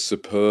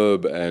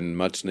superb and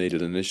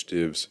much-needed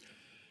initiatives,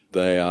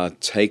 they are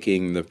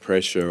taking the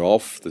pressure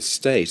off the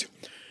state,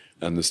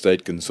 and the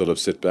state can sort of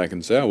sit back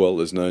and say, oh, well,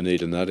 there's no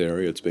need in that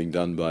area, it's being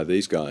done by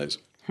these guys.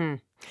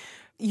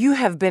 You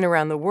have been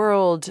around the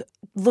world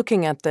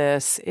looking at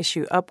this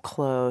issue up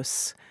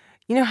close.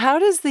 You know, how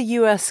does the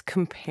U.S.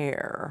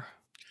 compare?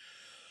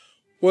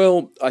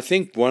 Well, I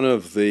think one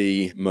of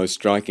the most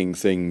striking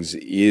things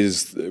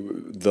is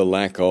the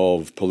lack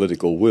of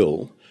political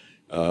will.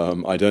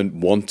 I don't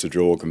want to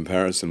draw a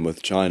comparison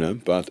with China,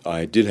 but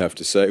I did have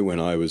to say when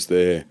I was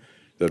there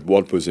that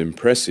what was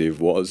impressive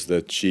was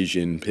that Xi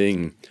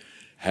Jinping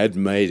had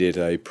made it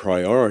a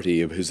priority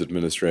of his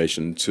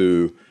administration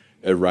to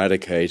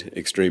eradicate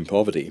extreme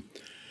poverty.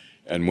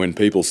 And when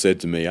people said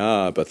to me,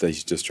 but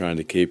he's just trying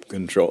to keep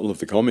control of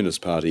the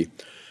Communist Party,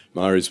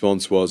 my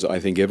response was,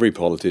 I think every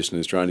politician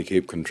is trying to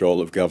keep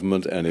control of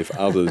government, and if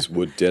others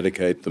would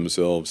dedicate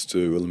themselves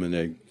to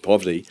eliminate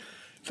poverty,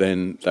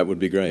 then that would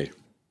be great.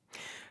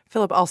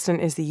 Philip Alston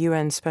is the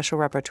UN Special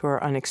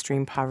Rapporteur on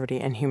Extreme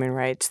Poverty and Human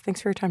Rights. Thanks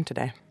for your time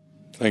today.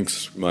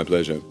 Thanks. My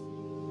pleasure.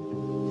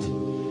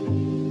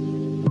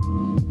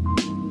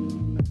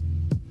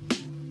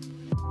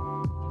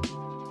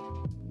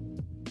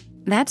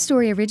 That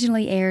story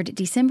originally aired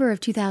December of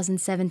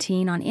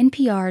 2017 on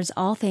NPR's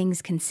All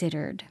Things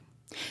Considered.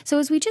 So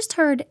as we just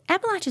heard,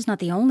 Appalachia's not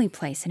the only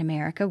place in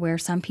America where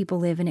some people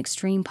live in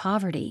extreme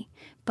poverty,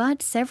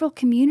 but several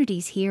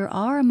communities here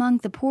are among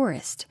the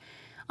poorest.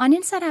 On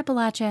Inside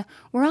Appalachia,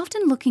 we're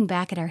often looking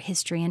back at our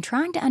history and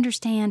trying to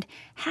understand,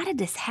 how did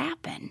this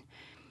happen?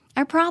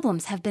 Our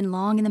problems have been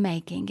long in the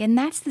making, and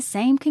that's the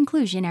same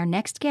conclusion our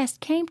next guest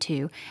came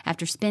to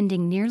after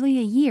spending nearly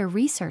a year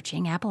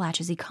researching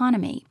Appalachia's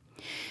economy.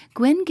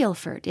 Gwen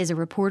Guilford is a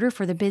reporter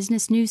for the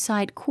business news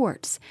site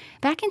Quartz.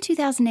 Back in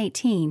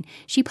 2018,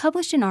 she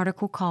published an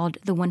article called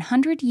The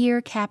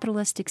 100-Year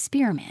Capitalist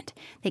Experiment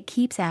that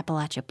keeps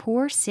Appalachia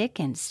poor,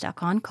 sick, and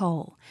stuck on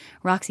coal.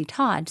 Roxy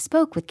Todd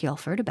spoke with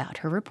Guilford about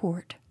her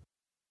report.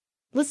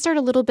 Let's start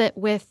a little bit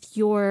with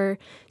your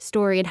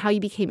story and how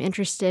you became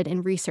interested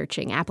in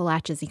researching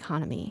Appalachia's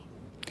economy.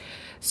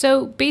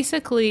 So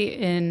basically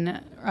in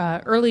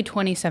early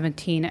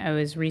 2017, I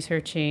was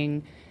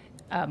researching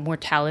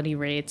mortality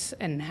rates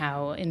and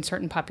how in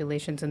certain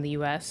populations in the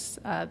U.S.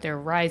 They're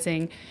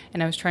rising.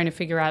 And I was trying to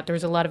figure out, there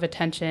was a lot of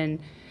attention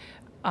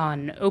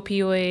on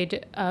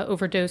opioid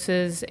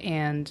overdoses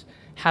and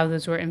how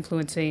those were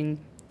influencing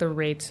the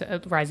rates,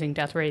 rising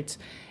death rates.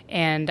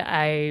 And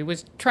I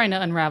was trying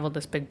to unravel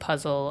this big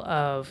puzzle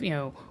of,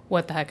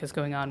 what the heck is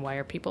going on? Why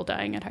are people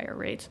dying at higher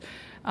rates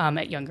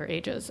at younger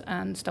ages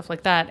and stuff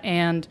like that?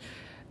 And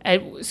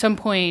at some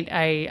point,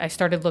 I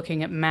started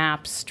looking at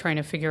maps, trying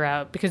to figure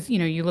out, because,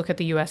 you look at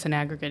the U.S. in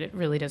aggregate, it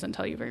really doesn't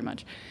tell you very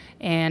much.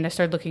 And I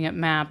started looking at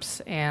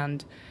maps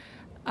and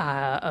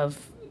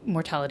of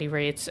mortality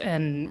rates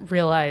and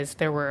realized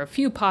there were a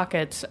few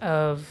pockets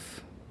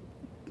of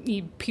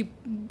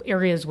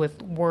areas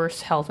with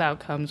worse health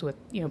outcomes, with,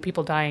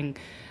 people dying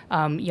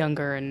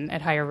younger and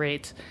at higher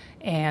rates.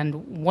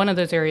 And one of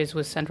those areas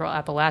was Central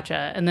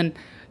Appalachia. And then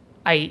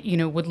I,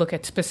 would look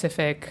at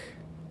specific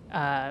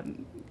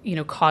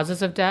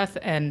causes of death,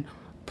 and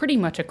pretty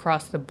much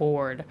across the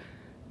board,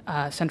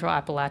 Central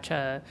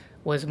Appalachia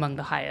was among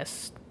the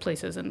highest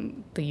places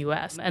in the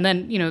U.S. And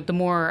then, the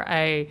more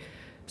I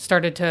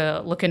started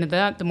to look into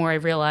that, the more I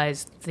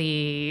realized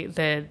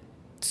the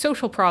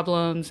social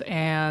problems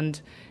and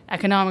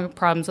economic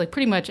problems, like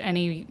pretty much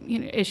any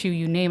issue,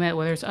 you name it,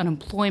 whether it's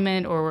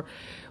unemployment or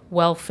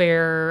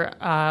welfare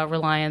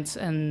reliance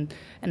and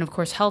of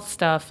course health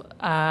stuff,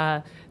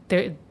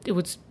 it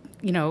was,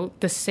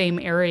 the same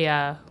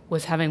area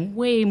was having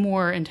way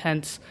more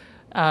intense,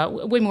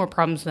 way more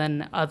problems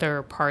than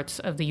other parts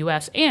of the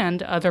U.S.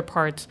 and other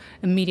parts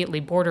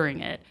immediately bordering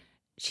it.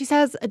 She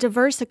says a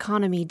diverse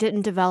economy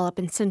didn't develop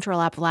in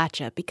Central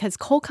Appalachia because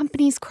coal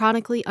companies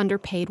chronically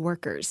underpaid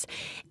workers.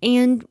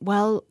 And,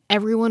 well,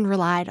 everyone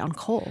relied on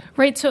coal.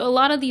 Right. So a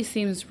lot of these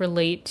themes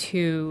relate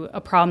to a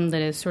problem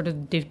that is sort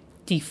of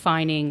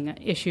defining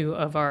issue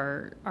of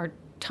our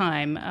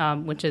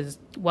time, which is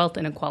wealth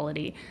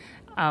inequality.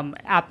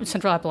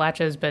 Central Appalachia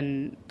has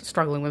been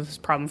struggling with this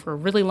problem for a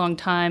really long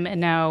time,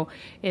 and now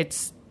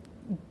it's,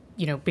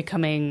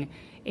 becoming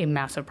a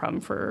massive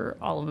problem for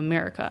all of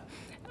America.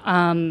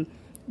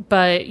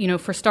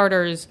 But, for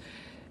starters,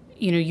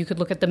 you could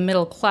look at the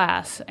middle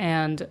class,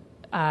 and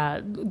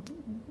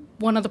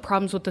one of the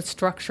problems with the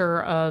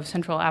structure of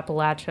Central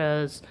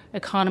Appalachia's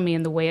economy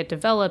and the way it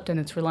developed and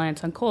its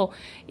reliance on coal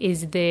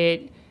is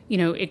that,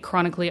 it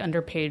chronically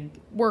underpaid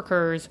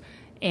workers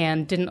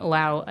and didn't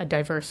allow a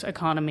diverse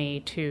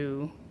economy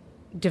to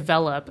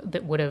develop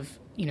that would have,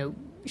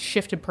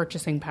 shifted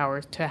purchasing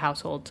power to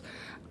households.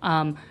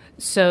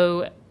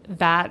 So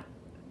that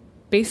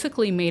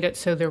basically made it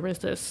so there was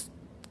this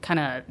kind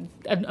of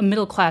a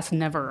middle class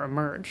never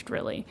emerged,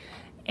 really.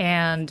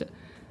 And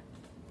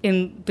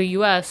in the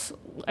U.S.,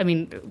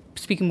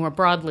 speaking more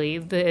broadly,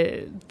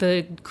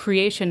 the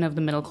creation of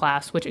the middle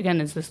class, which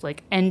again is this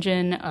like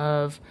engine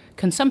of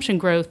consumption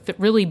growth that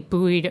really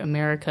buoyed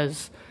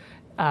America's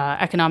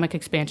economic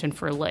expansion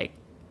for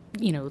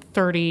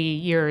 30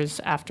 years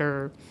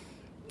after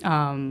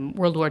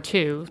World War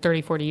II,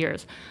 30, 40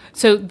 years.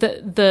 So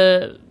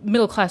the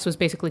middle class was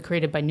basically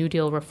created by New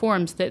Deal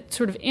reforms that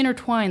sort of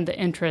intertwined the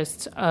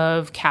interests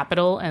of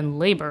capital and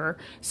labor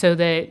so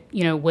that,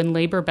 when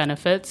labor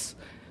benefits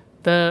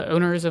the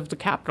owners of the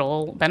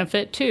capital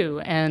benefit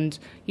too. And,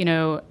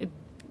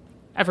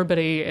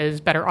 everybody is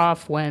better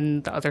off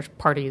when the other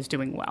party is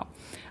doing well.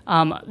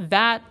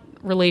 That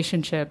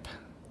relationship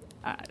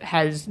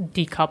has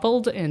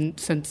decoupled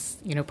since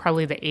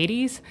probably the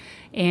 80s,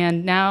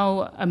 and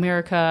now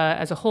America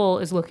as a whole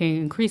is looking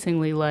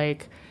increasingly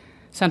like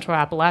Central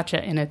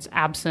Appalachia in its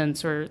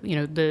absence, or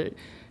the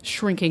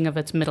shrinking of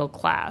its middle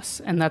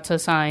class, and that's a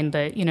sign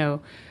that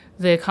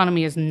the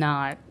economy is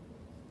not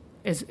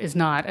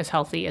as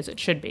healthy as it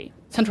should be.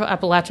 Central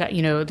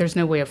Appalachia, there's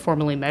no way of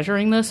formally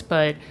measuring this,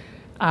 but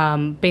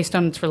based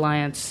on its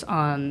reliance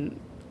on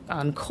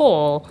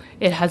coal,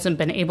 it hasn't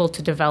been able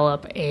to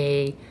develop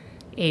a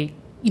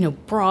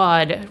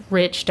broad,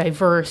 rich,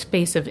 diverse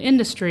base of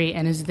industry,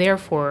 and is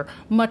therefore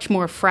much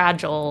more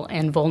fragile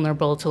and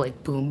vulnerable to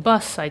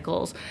boom-bust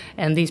cycles.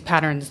 And these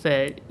patterns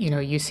that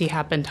you see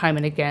happen time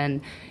and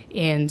again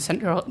in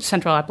Central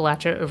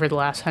Appalachia over the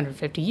last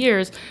 150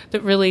 years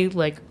that really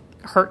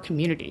hurt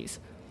communities.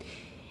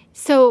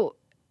 So,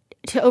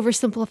 to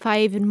oversimplify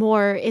even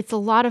more, it's a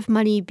lot of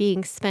money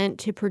being spent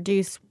to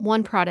produce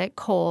one product,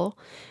 coal,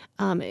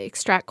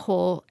 extract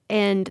coal,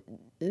 and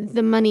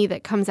the money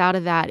that comes out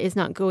of that is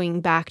not going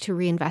back to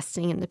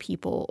reinvesting in the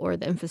people or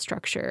the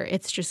infrastructure.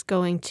 It's just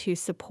going to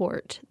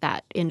support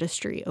that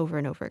industry over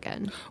and over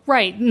again.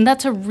 Right. And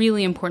that's a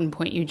really important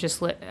point you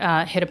just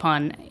hit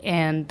upon.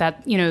 And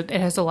that, it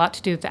has a lot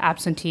to do with the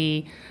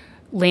absentee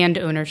land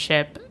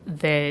ownership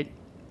that,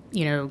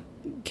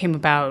 came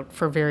about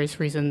for various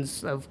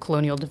reasons of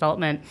colonial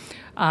development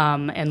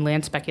and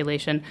land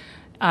speculation.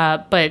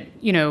 But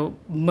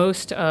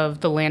most of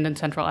the land in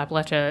Central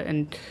Appalachia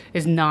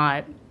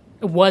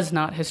was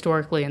not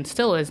historically, and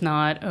still is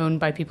not, owned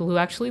by people who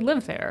actually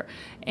live there.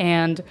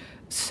 And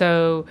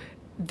so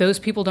those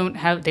people don't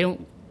have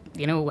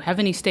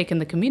any stake in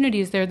the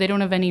communities there. They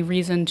don't have any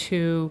reason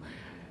to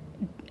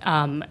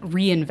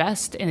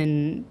reinvest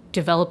in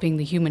developing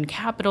the human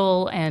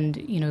capital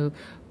and,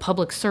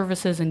 public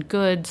services and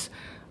goods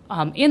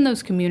in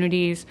those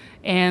communities.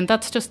 And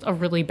that's just a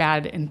really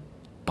bad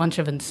bunch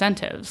of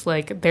incentives.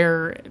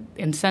 Their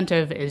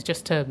incentive is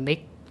just to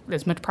make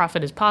as much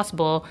profit as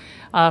possible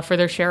for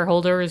their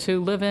shareholders who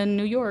live in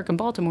New York and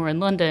Baltimore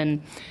and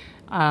London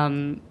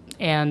and,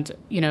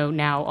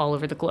 now all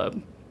over the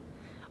globe.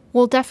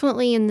 Well,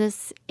 definitely in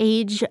this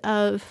age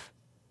of,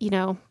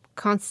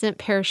 constant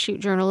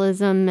parachute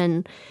journalism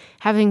and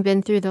having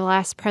been through the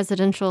last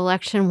presidential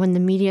election when the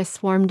media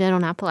swarmed in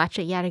on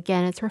Appalachia yet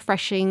again, it's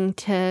refreshing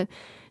to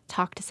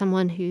talk to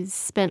someone who's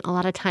spent a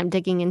lot of time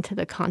digging into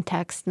the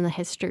context and the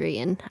history.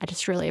 And I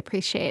just really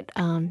appreciate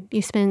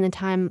you spending the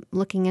time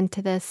looking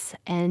into this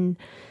and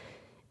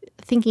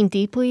thinking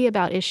deeply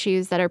about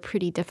issues that are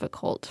pretty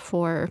difficult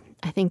for,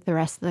 I think, the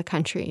rest of the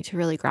country to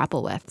really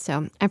grapple with.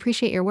 So I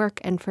appreciate your work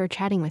and for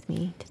chatting with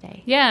me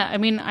today. Yeah, I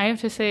mean, I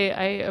have to say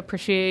I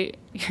appreciate,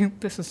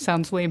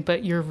 sounds lame,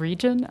 but your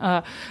region.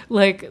 I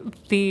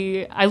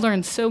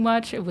learned so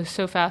much. It was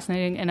so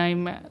fascinating.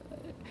 And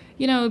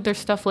there's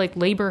stuff like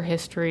labor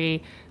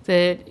history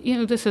that,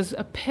 this is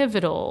a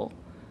pivotal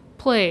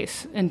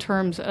place in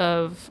terms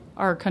of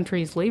our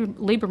country's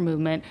labor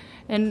movement.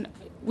 And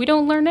we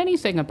don't learn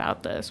anything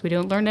about this. We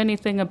don't learn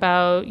anything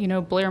about,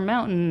 Blair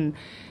Mountain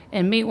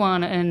and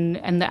Matewan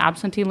and the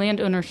absentee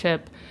land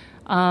ownership.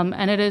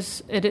 And it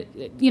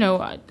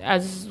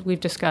as we've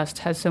discussed,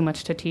 has so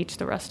much to teach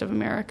the rest of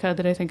America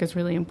that I think is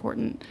really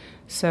important.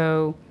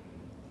 So,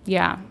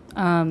 yeah,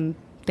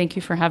 thank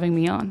you for having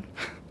me on.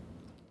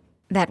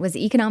 That was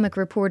economic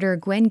reporter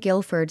Gwen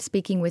Guilford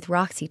speaking with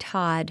Roxy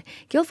Todd.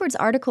 Guilford's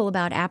article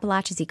about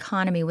Appalachia's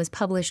economy was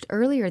published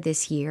earlier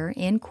this year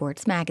in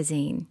Quartz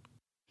Magazine.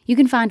 You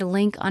can find a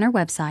link on our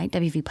website,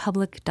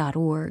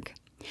 wvpublic.org.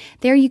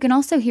 There you can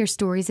also hear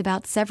stories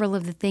about several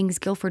of the things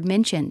Guilford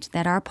mentioned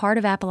that are part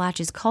of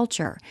Appalachia's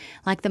culture,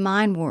 like the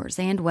mine wars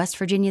and West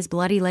Virginia's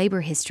bloody labor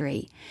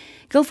history.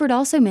 Guilford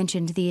also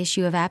mentioned the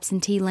issue of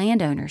absentee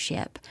land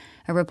ownership.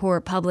 A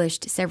report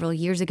published several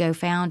years ago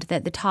found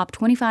that the top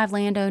 25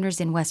 landowners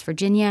in West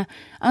Virginia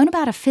own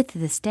about a fifth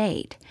of the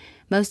state.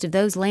 Most of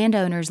those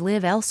landowners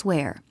live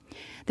elsewhere.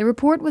 The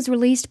report was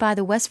released by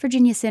the West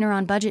Virginia Center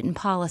on Budget and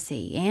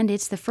Policy, and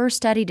it's the first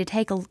study to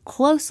take a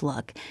close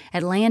look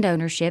at land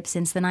ownership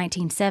since the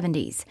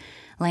 1970s.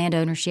 Land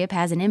ownership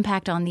has an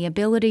impact on the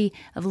ability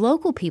of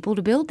local people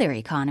to build their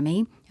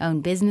economy, own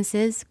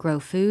businesses, grow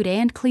food,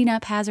 and clean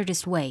up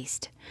hazardous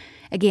waste.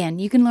 Again,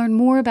 you can learn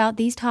more about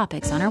these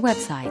topics on our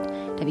website,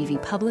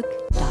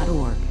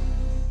 wvpublic.org.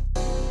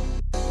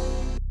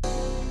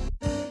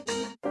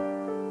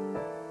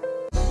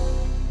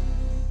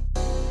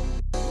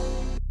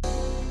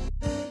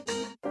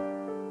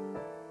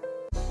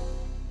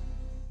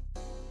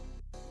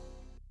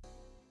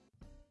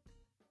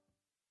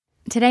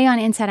 Today on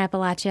Inside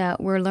Appalachia,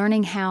 we're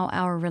learning how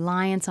our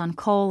reliance on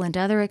coal and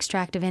other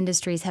extractive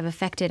industries have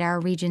affected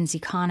our region's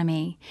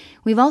economy.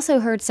 We've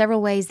also heard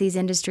several ways these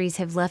industries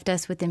have left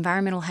us with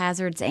environmental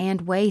hazards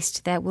and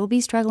waste that we'll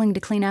be struggling to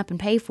clean up and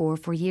pay for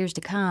years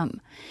to come.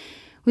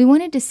 We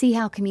wanted to see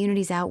how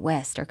communities out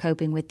west are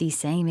coping with these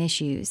same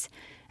issues.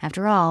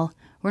 After all,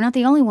 we're not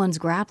the only ones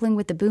grappling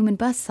with the boom and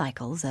bust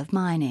cycles of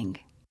mining.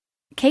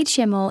 Kate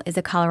Schimmel is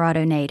a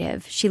Colorado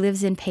native. She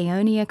lives in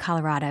Paonia,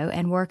 Colorado,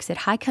 and works at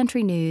High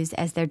Country News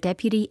as their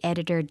deputy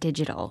editor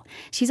digital.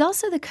 She's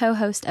also the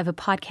co-host of a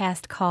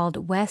podcast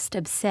called West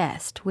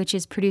Obsessed, which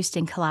is produced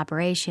in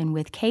collaboration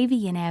with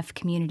KVNF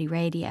Community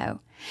Radio.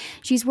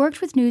 She's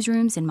worked with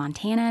newsrooms in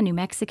Montana, New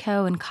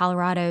Mexico, and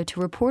Colorado to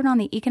report on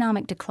the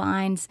economic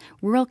declines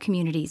rural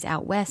communities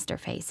out west are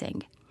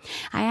facing.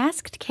 I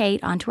asked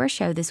Kate onto our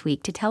show this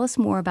week to tell us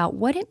more about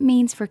what it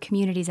means for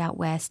communities out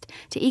west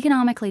to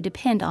economically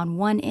depend on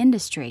one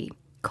industry,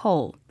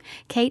 coal.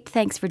 Kate,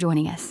 thanks for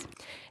joining us.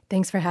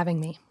 Thanks for having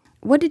me.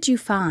 What did you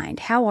find?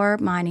 How are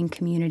mining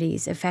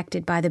communities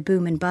affected by the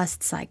boom and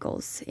bust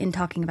cycles in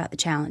talking about the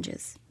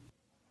challenges?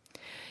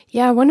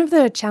 Yeah, one of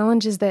the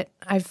challenges that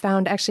I've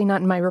found, actually not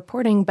in my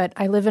reporting, but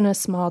I live in a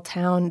small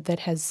town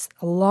that has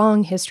a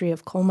long history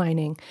of coal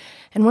mining.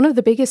 And one of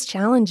the biggest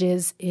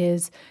challenges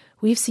is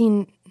we've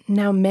seen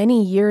now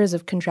many years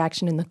of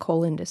contraction in the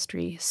coal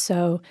industry.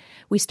 So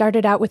we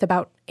started out with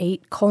about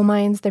 8 coal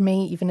mines. There may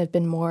even have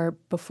been more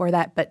before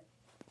that, but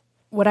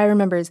what I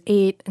remember is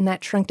 8, and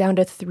that shrunk down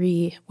to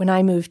 3 when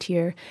I moved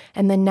here.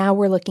 And then now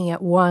we're looking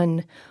at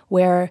 1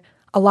 where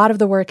a lot of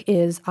the work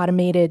is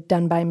automated,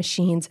 done by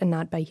machines and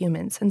not by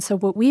humans. And so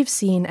what we've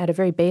seen at a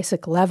very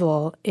basic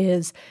level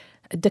is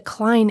a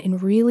decline in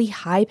really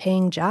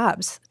high-paying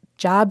jobs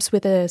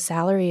with a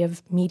salary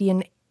of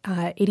median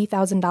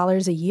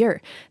 $80,000 a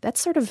year. That's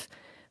sort of,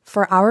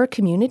 for our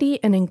community,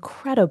 an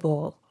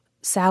incredible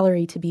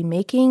salary to be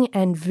making,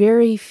 and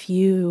very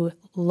few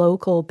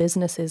local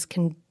businesses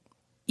can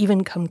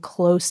even come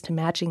close to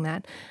matching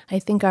that. I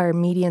think our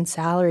median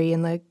salary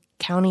in the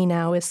county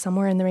now is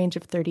somewhere in the range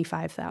of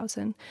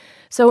 $35,000.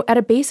 So at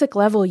a basic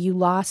level, you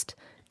lost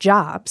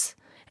jobs,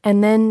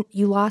 and then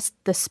you lost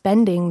the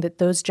spending that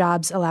those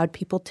jobs allowed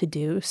people to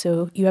do.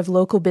 So you have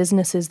local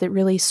businesses that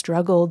really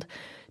struggled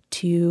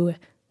to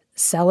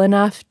sell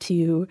enough,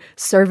 to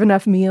serve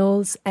enough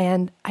meals.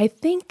 And I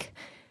think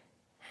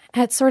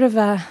at sort of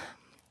a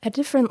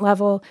different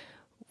level,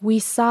 we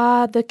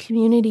saw the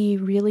community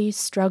really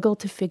struggle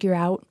to figure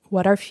out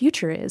what our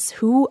future is.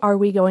 Who are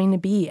we going to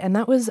be? And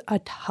that was a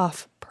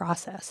tough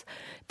process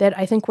that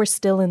I think we're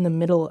still in the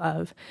middle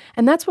of.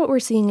 And that's what we're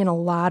seeing in a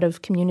lot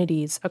of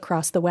communities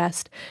across the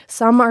West.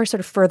 Some are sort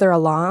of further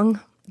along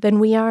than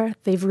we are.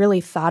 They've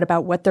really thought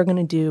about what they're going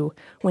to do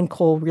when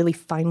coal really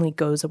finally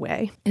goes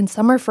away. And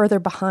some are further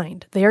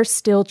behind. They are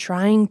still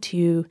trying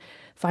to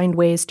find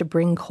ways to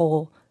bring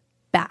coal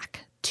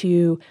back,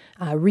 to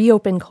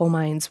reopen coal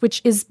mines,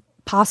 which is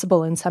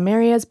possible in some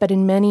areas, but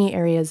in many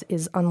areas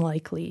is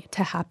unlikely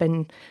to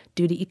happen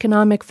due to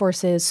economic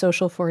forces,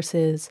 social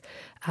forces,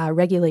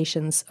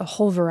 regulations, a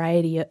whole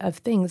variety of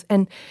things.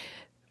 And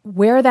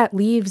where that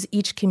leaves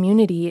each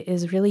community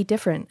is really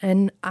different.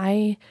 And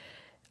I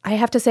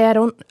have to say, I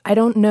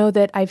don't know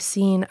that I've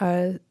seen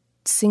a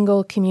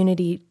single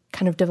community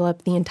kind of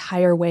develop the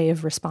entire way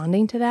of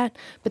responding to that,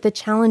 but the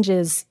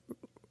challenges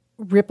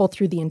ripple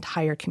through the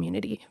entire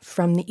community,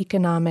 from the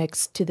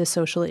economics to the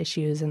social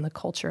issues and the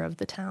culture of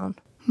the town.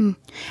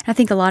 I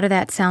think a lot of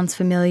that sounds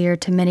familiar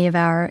to many of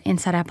our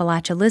Inside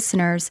Appalachia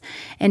listeners,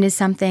 and is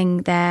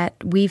something that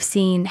we've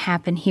seen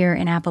happen here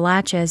in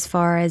Appalachia as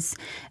far as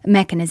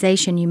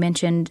mechanization. You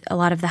mentioned a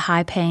lot of the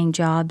high-paying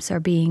jobs are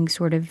being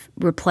sort of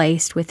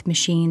replaced with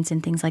machines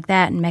and things like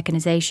that, and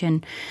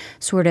mechanization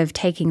sort of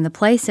taking the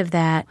place of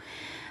that.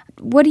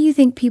 What do you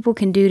think people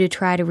can do to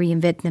try to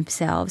reinvent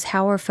themselves?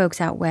 How are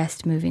folks out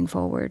west moving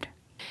forward?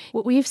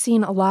 What we've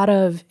seen a lot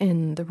of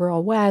in the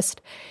rural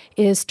West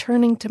is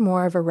turning to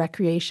more of a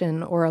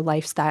recreation or a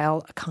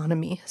lifestyle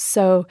economy.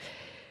 So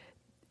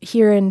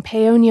here in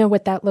Paonia,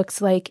 what that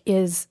looks like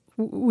is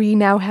we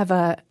now have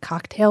a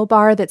cocktail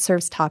bar that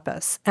serves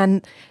tapas.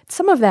 And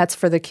some of that's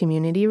for the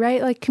community,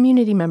 right? Like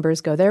community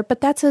members go there,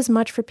 but that's as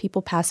much for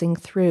people passing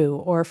through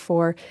or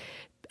for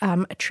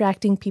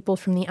attracting people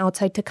from the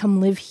outside to come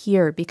live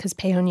here because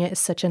Paonia is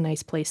such a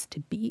nice place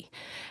to be.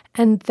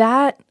 And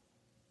that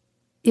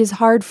is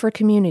hard for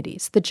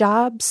communities. The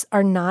jobs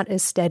are not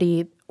as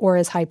steady or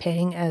as high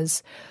paying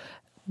as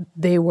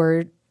they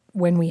were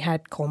when we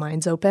had coal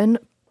mines open.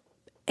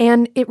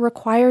 And it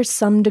requires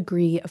some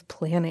degree of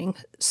planning.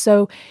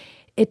 So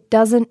it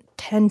doesn't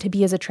tend to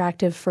be as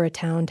attractive for a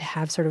town to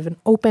have sort of an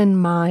open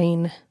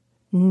mine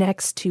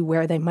next to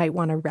where they might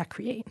want to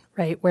recreate,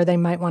 right? Where they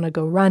might want to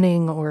go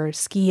running or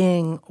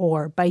skiing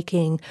or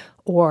biking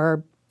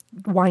or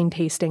wine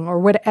tasting or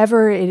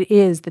whatever it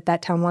is that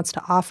that town wants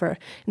to offer.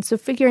 And so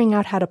figuring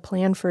out how to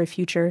plan for a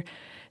future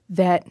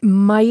that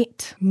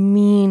might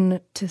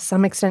mean to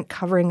some extent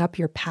covering up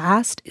your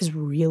past is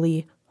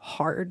really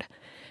hard.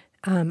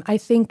 I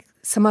think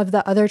some of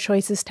the other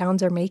choices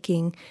towns are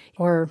making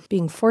or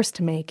being forced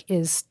to make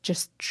is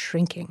just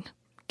shrinking,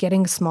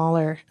 getting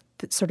smaller.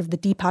 Sort of the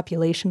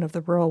depopulation of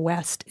the rural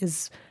West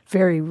is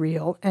very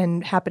real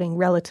and happening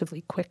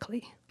relatively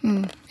quickly.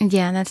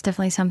 Yeah, that's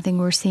definitely something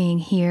we're seeing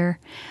here.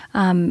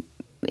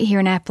 here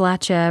in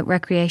Appalachia,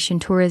 recreation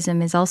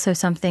tourism is also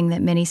something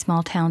that many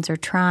small towns are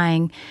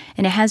trying,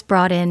 and it has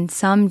brought in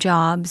some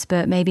jobs,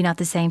 but maybe not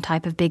the same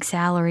type of big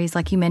salaries,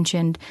 like you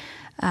mentioned,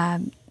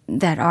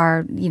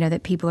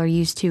 that people are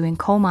used to in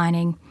coal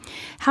mining.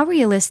 How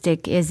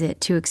realistic is it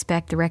to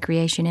expect the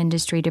recreation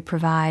industry to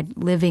provide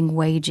living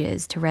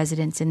wages to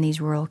residents in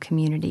these rural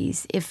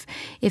communities? If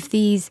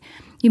these,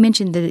 you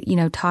mentioned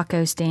the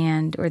taco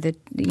stand or the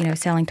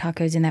selling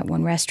tacos in that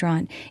one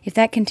restaurant, if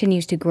that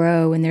continues to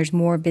grow and there's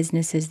more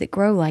businesses that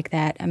grow like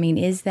that, I mean,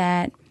 is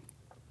that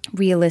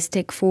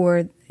realistic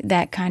for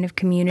that kind of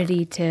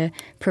community to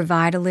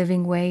provide a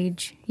living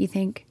wage, you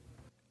think?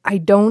 I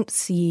don't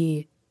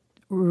see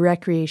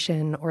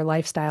recreation or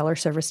lifestyle or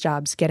service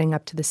jobs getting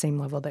up to the same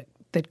level that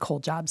coal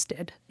jobs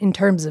did in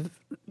terms of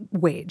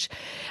wage.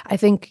 I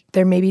think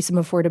there may be some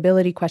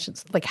affordability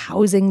questions, like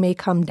housing may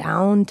come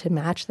down to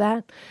match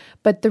that.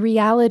 But the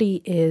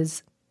reality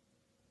is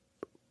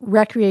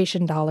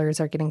recreation dollars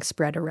are getting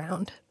spread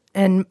around.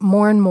 And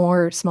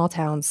more small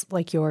towns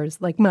like yours,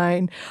 like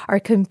mine, are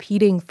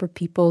competing for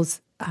people's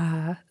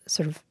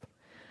sort of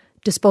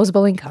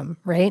disposable income,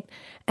 right?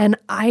 And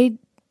I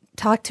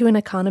talked to an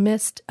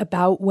economist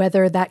about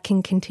whether that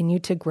can continue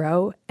to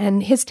grow,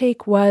 and his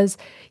take was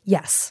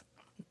yes,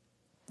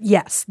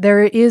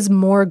 there is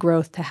more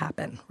growth to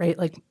happen, right?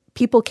 Like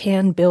people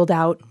can build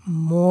out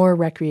more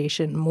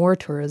recreation, more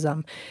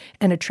tourism,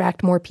 and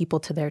attract more people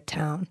to their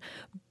town.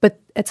 But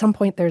at some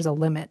point, there's a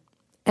limit.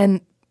 And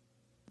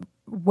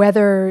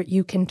whether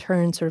you can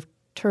turn sort of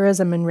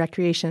tourism and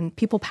recreation,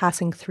 people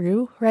passing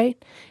through,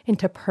 right,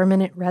 into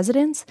permanent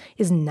residence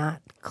is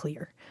not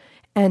clear.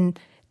 And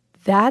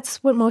that's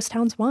what most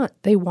towns want.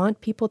 They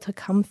want people to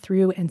come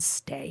through and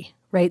stay,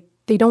 right?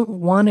 They don't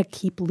want to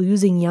keep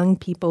losing young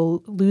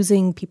people,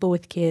 losing people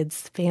with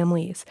kids,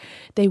 families.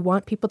 They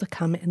want people to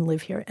come and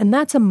live here. And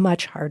that's a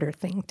much harder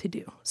thing to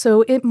do.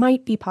 So it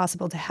might be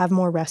possible to have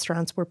more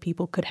restaurants where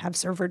people could have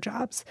server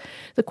jobs.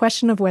 The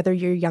question of whether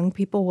your young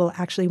people will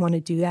actually want to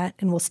do that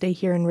and will stay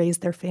here and raise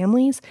their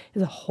families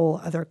is a whole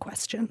other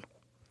question.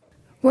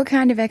 What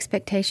kind of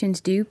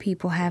expectations do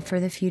people have for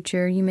the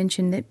future? You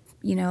mentioned that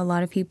a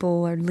lot of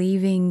people are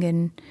leaving,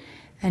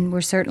 and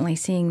we're certainly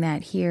seeing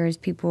that here as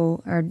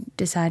people are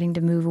deciding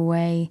to move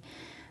away.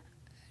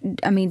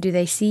 I mean, do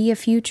they see a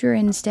future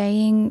in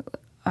staying?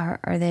 Are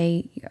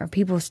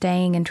people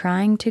staying and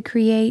trying to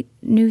create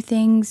new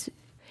things?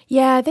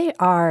 Yeah, they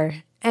are.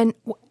 And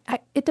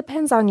it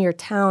depends on your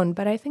town,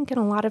 but I think in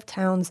a lot of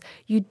towns,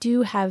 you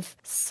do have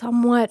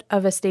somewhat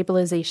of a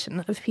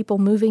stabilization of people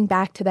moving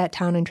back to that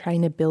town and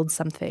trying to build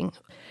something.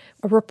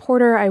 A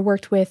reporter I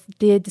worked with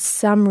did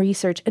some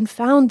research and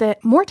found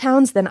that more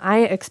towns than I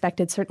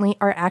expected certainly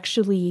are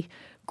actually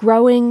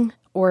growing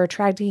or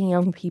attracting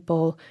young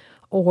people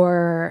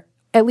or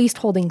at least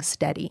holding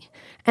steady.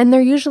 And they're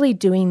usually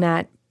doing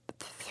that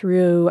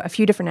through a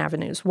few different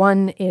avenues.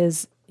 One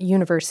is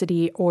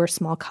university or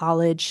small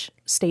college,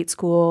 state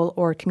school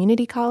or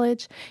community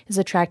college is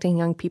attracting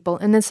young people.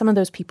 And then some of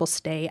those people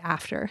stay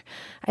after.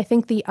 I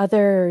think the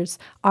others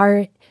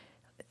are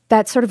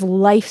that sort of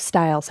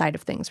lifestyle side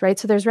of things, right?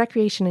 So there's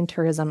recreation and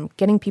tourism,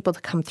 getting people to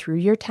come through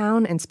your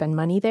town and spend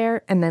money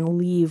there and then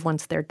leave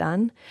once they're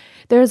done.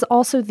 There's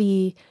also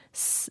the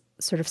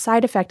sort of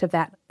side effect of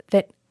that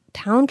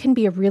town can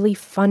be a really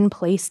fun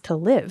place to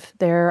live.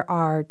 There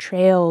are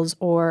trails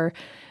or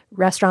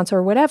restaurants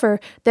or whatever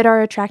that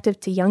are attractive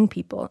to young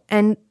people.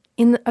 And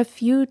in a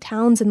few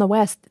towns in the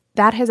West,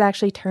 that has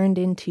actually turned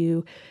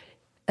into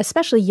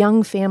especially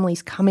young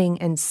families coming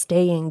and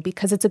staying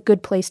because it's a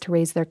good place to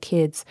raise their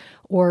kids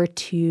or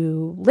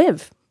to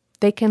live.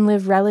 They can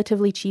live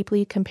relatively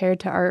cheaply compared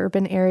to our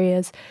urban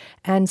areas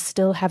and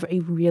still have a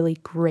really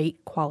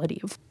great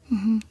quality of.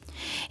 Mm-hmm.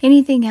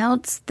 Anything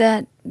else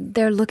that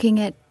they're looking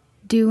at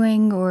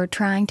doing or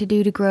trying to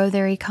do to grow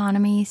their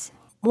economies?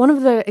 One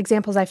of the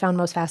examples I found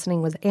most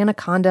fascinating was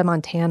Anaconda,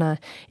 Montana,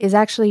 is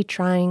actually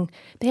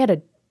they had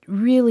a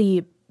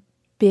really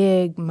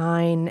big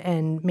mine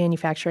and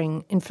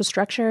manufacturing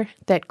infrastructure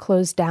that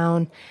closed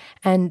down,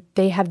 and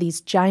they have these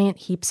giant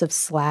heaps of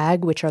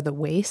slag, which are the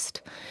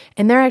waste,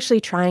 and they're actually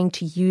trying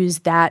to use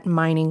that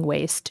mining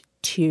waste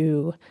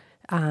to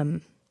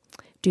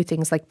do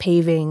things like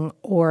paving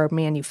or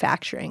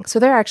manufacturing. So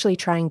they're actually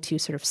trying to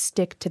sort of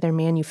stick to their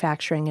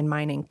manufacturing and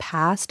mining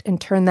past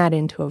and turn that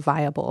into a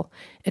viable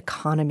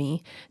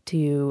economy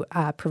to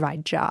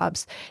provide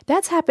jobs.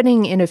 That's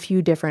happening in a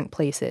few different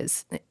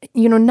places.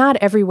 Not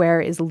everywhere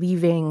is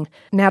leaving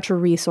natural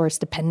resource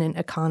dependent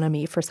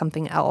economy for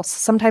something else.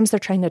 Sometimes they're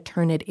trying to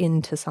turn it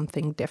into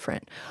something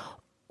different,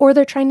 or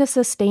they're trying to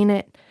sustain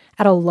it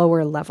at a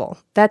lower level.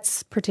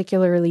 That's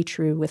particularly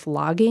true with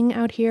logging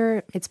out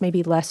here. It's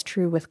maybe less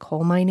true with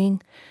coal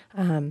mining.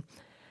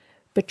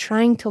 But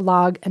trying to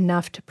log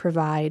enough to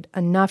provide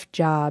enough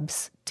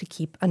jobs to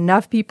keep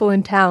enough people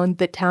in town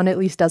that town at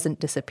least doesn't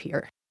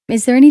disappear.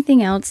 Is there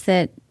anything else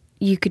that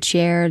you could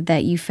share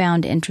that you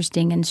found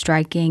interesting and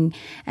striking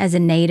as a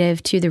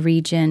native to the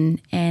region,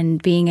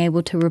 and being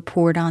able to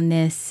report on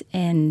this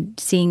and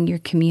seeing your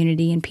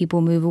community and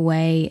people move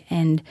away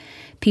and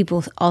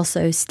people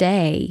also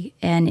stay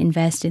and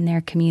invest in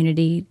their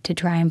community to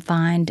try and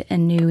find a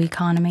new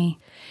economy?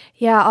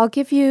 Yeah, I'll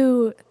give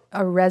you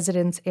a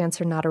resident's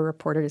answer, not a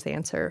reporter's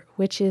answer,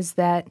 which is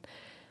that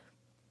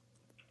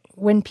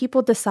when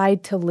people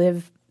decide to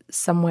live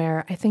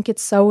somewhere, I think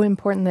it's so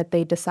important that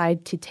they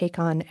decide to take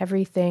on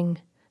everything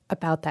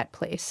about that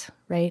place,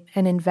 right?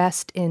 And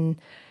invest in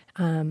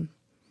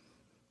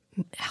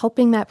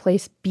helping that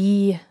place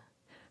be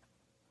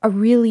a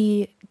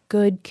really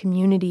good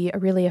community, a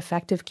really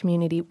effective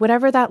community,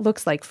 whatever that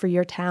looks like for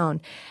your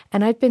town.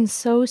 And I've been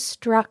so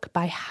struck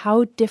by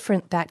how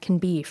different that can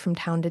be from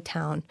town to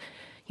town.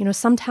 You know,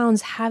 some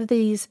towns have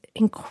these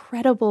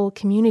incredible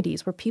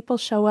communities where people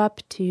show up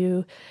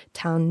to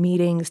town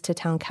meetings, to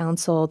town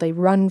council. They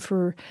run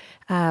for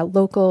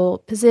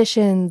local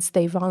positions.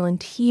 They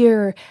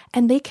volunteer,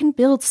 and they can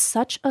build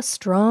such a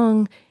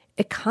strong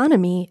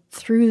economy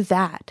through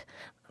that,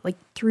 like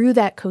through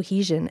that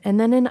cohesion. And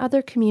then in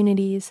other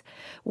communities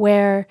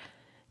where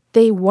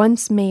they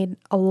once made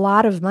a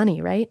lot of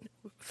money, right?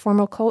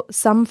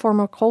 Some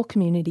former coal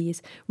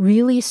communities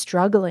really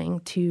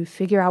struggling to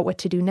figure out what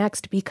to do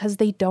next because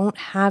they don't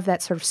have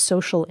that sort of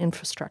social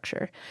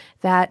infrastructure,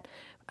 that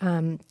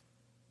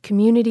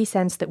community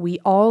sense that we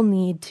all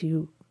need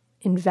to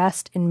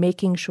invest in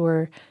making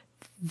sure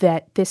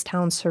that this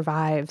town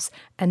survives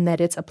and that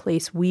it's a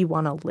place we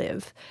want to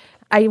live.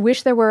 I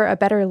wish there were a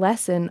better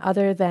lesson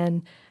other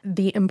than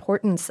the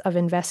importance of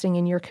investing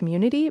in your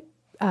community.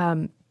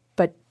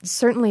 But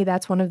certainly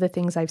that's one of the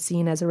things I've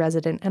seen as a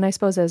resident, and I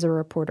suppose as a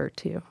reporter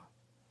too.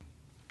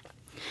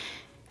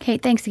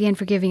 Kate, thanks again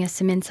for giving us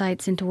some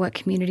insights into what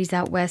communities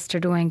out west are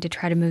doing to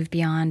try to move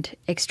beyond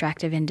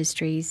extractive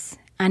industries.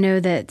 I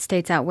know that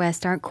states out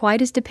west aren't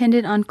quite as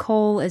dependent on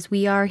coal as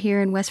we are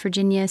here in West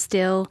Virginia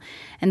still,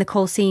 and the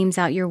coal seams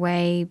out your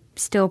way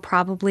still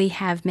probably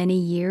have many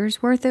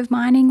years' worth of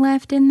mining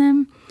left in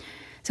them.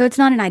 So it's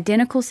not an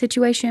identical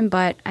situation,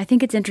 but I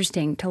think it's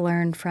interesting to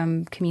learn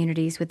from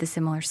communities with a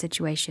similar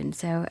situation.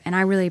 And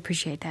I really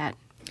appreciate that.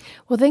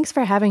 Well, thanks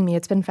for having me.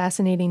 It's been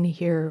fascinating to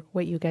hear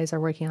what you guys are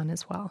working on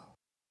as well.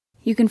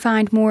 You can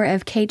find more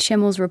of Kate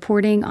Schimmel's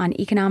reporting on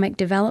economic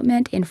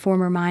development in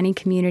former mining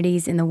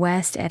communities in the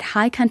West at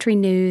High Country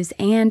News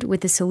and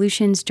with the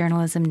Solutions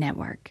Journalism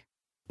Network.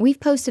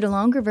 We've posted a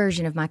longer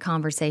version of my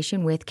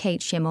conversation with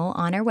Kate Schimmel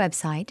on our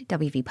website,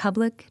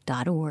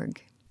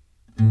 wvpublic.org.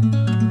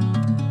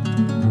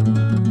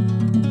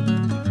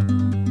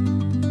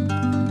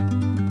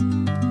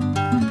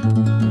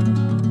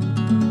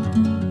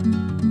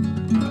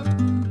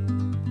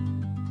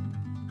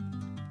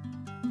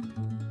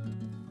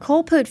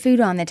 Coal put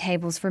food on the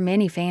tables for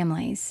many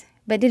families,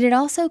 but did it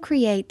also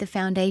create the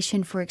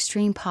foundation for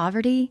extreme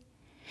poverty?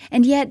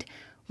 And yet,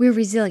 we're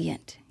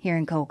resilient here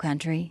in coal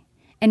country,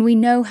 and we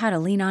know how to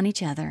lean on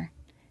each other.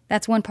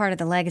 That's one part of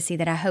the legacy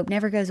that I hope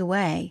never goes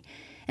away,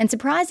 and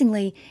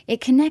surprisingly, it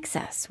connects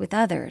us with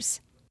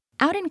others.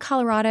 Out in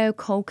Colorado,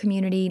 coal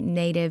community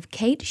native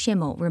Kate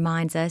Schimmel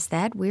reminds us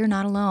that we're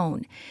not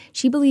alone.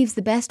 She believes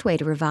the best way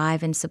to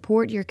revive and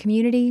support your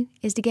community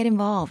is to get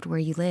involved where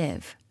you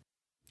live.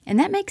 And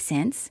that makes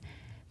sense.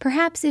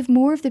 Perhaps if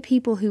more of the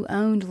people who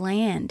owned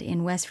land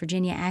in West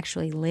Virginia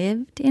actually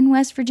lived in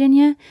West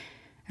Virginia,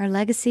 our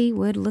legacy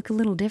would look a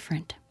little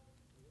different.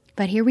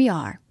 But here we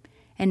are,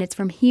 and it's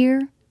from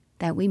here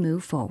that we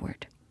move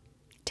forward.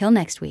 Till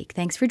next week,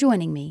 thanks for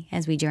joining me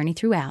as we journey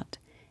throughout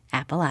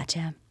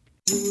Appalachia.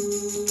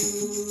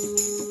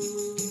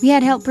 We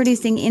had help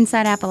producing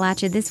Inside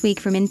Appalachia this week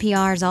from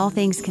NPR's All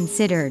Things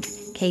Considered,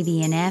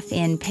 KVNF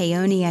in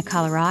Paonia,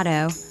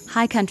 Colorado,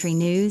 High Country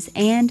News,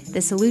 and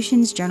the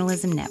Solutions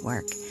Journalism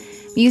Network.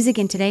 Music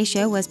in today's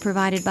show was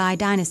provided by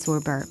Dinosaur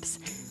Burps,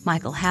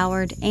 Michael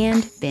Howard,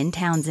 and Ben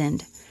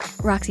Townsend.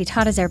 Roxy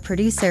Todd is our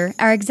producer.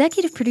 Our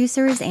executive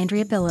producer is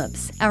Andrea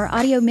Billups. Our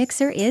audio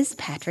mixer is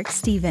Patrick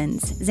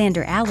Stevens.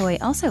 Xander Alloy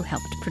also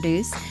helped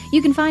produce.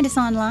 You can find us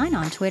online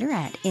on Twitter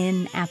at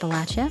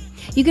 @InAppalachia.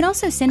 You can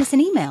also send us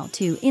an email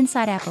to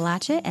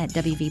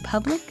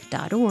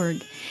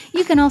insideappalachia@wvpublic.org.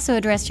 You can also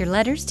address your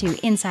letters to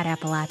Inside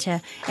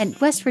Appalachia at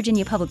West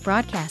Virginia Public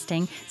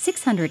Broadcasting,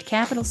 600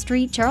 Capitol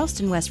Street,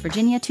 Charleston, West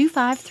Virginia,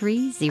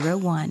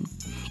 25301.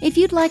 If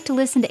you'd like to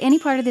listen to any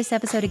part of this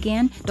episode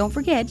again, don't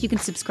forget you can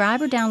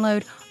subscribe or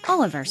download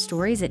all of our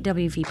stories at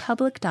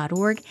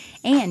wvpublic.org,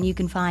 and you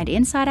can find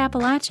Inside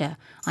Appalachia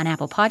on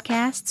Apple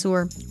Podcasts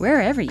or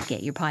wherever you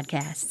get your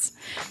podcasts.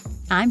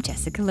 I'm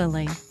Jessica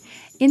Lilly.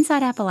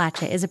 Inside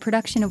Appalachia is a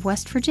production of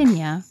West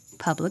Virginia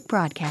Public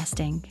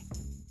Broadcasting.